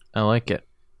 I like it.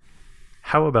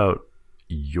 How about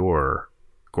your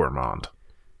Gourmand?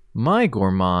 My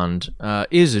Gourmand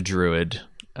is a druid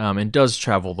and does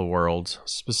travel the world,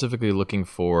 specifically looking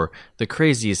for the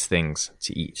craziest things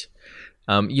to eat.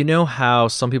 You know how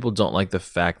some people don't like the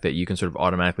fact that you can sort of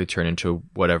automatically turn into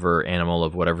whatever animal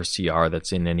of whatever CR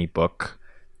that's in any book,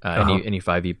 any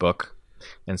 5e book.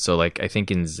 And so, I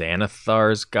think in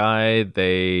Xanathar's guide,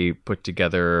 they put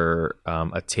together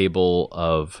a table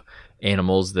of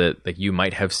animals that you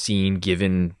might have seen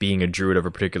given being a druid of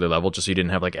a particular level, just so you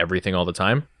didn't have everything all the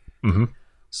time. Mm-hmm.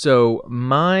 So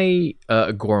my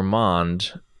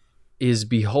Gourmand is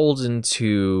beholden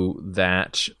to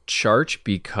that chart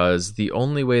because the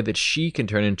only way that she can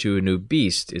turn into a new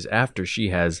beast is after she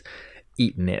has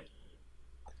eaten it.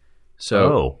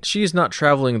 So she is not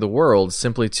traveling the world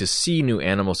simply to see new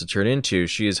animals to turn into.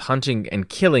 She is hunting and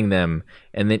killing them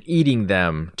and then eating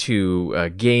them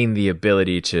to gain the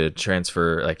ability to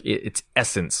transfer its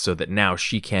essence so that now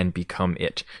she can become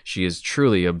it. She is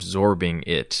truly absorbing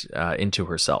it into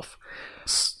herself.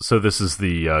 So this is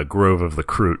the Grove of the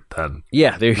Kroot, then.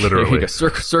 Yeah, there you go.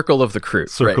 Circle of the Kroot.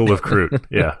 Circle of Kroot,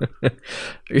 yeah.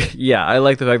 Yeah, I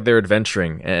like the fact they're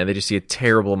adventuring and they just see a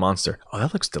terrible monster. Oh,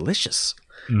 that looks delicious.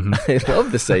 Mm-hmm. I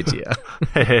love this idea.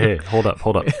 Hey, hold up.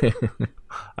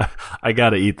 I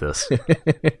gotta eat this.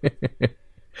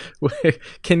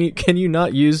 Can you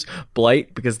not use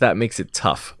blight because that makes it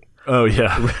tough? Oh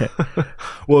yeah.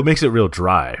 Well, it makes it real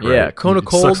dry. Right? Yeah, cone of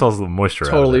cold sucks all the moisture out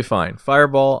of it. Totally fine.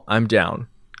 Fireball, I'm down.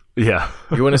 Yeah.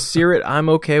 You want to sear it? I'm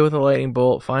okay with a lightning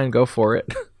bolt. Fine, go for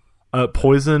it.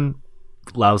 Poison,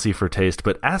 lousy for taste,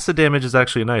 but acid damage is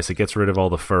actually nice. It gets rid of all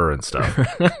the fur and stuff.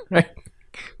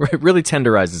 Right, really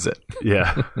tenderizes it.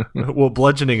 Yeah. Well,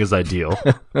 bludgeoning is ideal.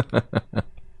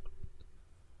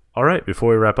 All right,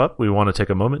 before we wrap up, we want to take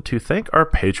a moment to thank our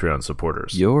Patreon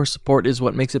supporters. Your support is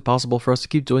what makes it possible for us to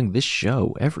keep doing this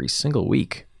show every single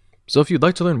week. So if you'd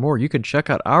like to learn more, you can check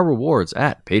out our rewards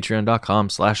at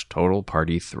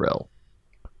patreon.com/totalpartythrill.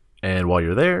 And while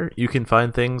you're there, you can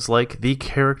find things like the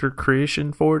Character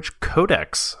Creation Forge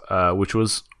Codex, which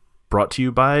was brought to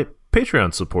you by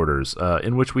Patreon supporters,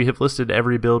 in which we have listed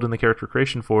every build in the Character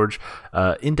Creation Forge,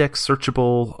 index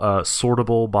searchable,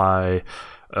 sortable by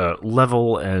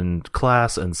level and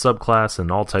class and subclass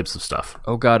and all types of stuff.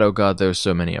 Oh god, there's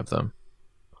so many of them.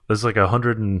 There's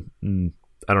 100 and,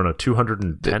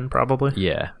 210 probably?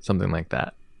 Yeah, something like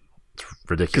that. It's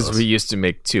ridiculous. Because we used to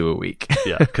make 2 a week.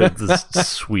 Yeah, because this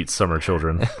sweet summer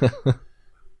children.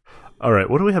 All right,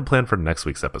 what do we have planned for next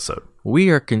week's episode?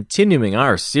 We are continuing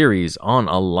our series on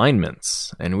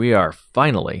alignments, and we are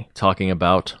finally talking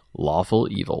about lawful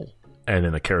evil. And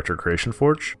in the Character Creation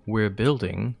Forge, we're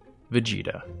building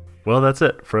Vegeta. Well, that's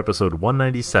it for episode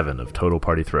 197 of Total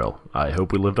Party Thrill. I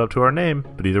hope we lived up to our name,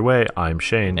 but either way, I'm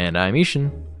Shane. And I'm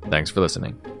Ishan. Thanks for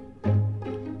listening.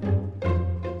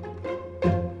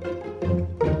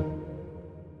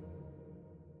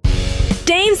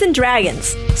 Dames and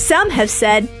Dragons. Some have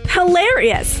said,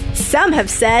 hilarious. Some have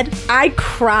said, I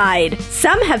cried.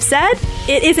 Some have said,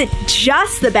 it isn't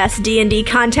just the best D&D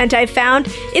content I've found,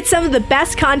 it's some of the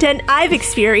best content I've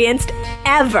experienced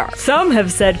ever. Some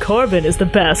have said Corbin is the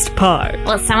best part.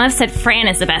 Well, some have said Fran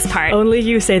is the best part. Only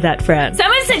you say that, Fran. Some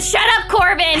have said, shut up,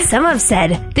 Corbin! Some have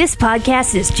said, this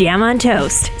podcast is jam on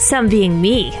toast. Some being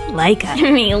me, Laika.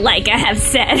 Me, Laika, have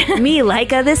said. Me,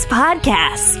 Laika, this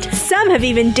podcast. Some have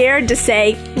even dared to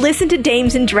say, listen to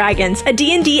Dames and Dragons, a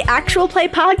D&D actual play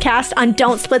podcast on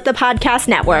Don't Split the Podcast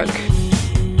Network.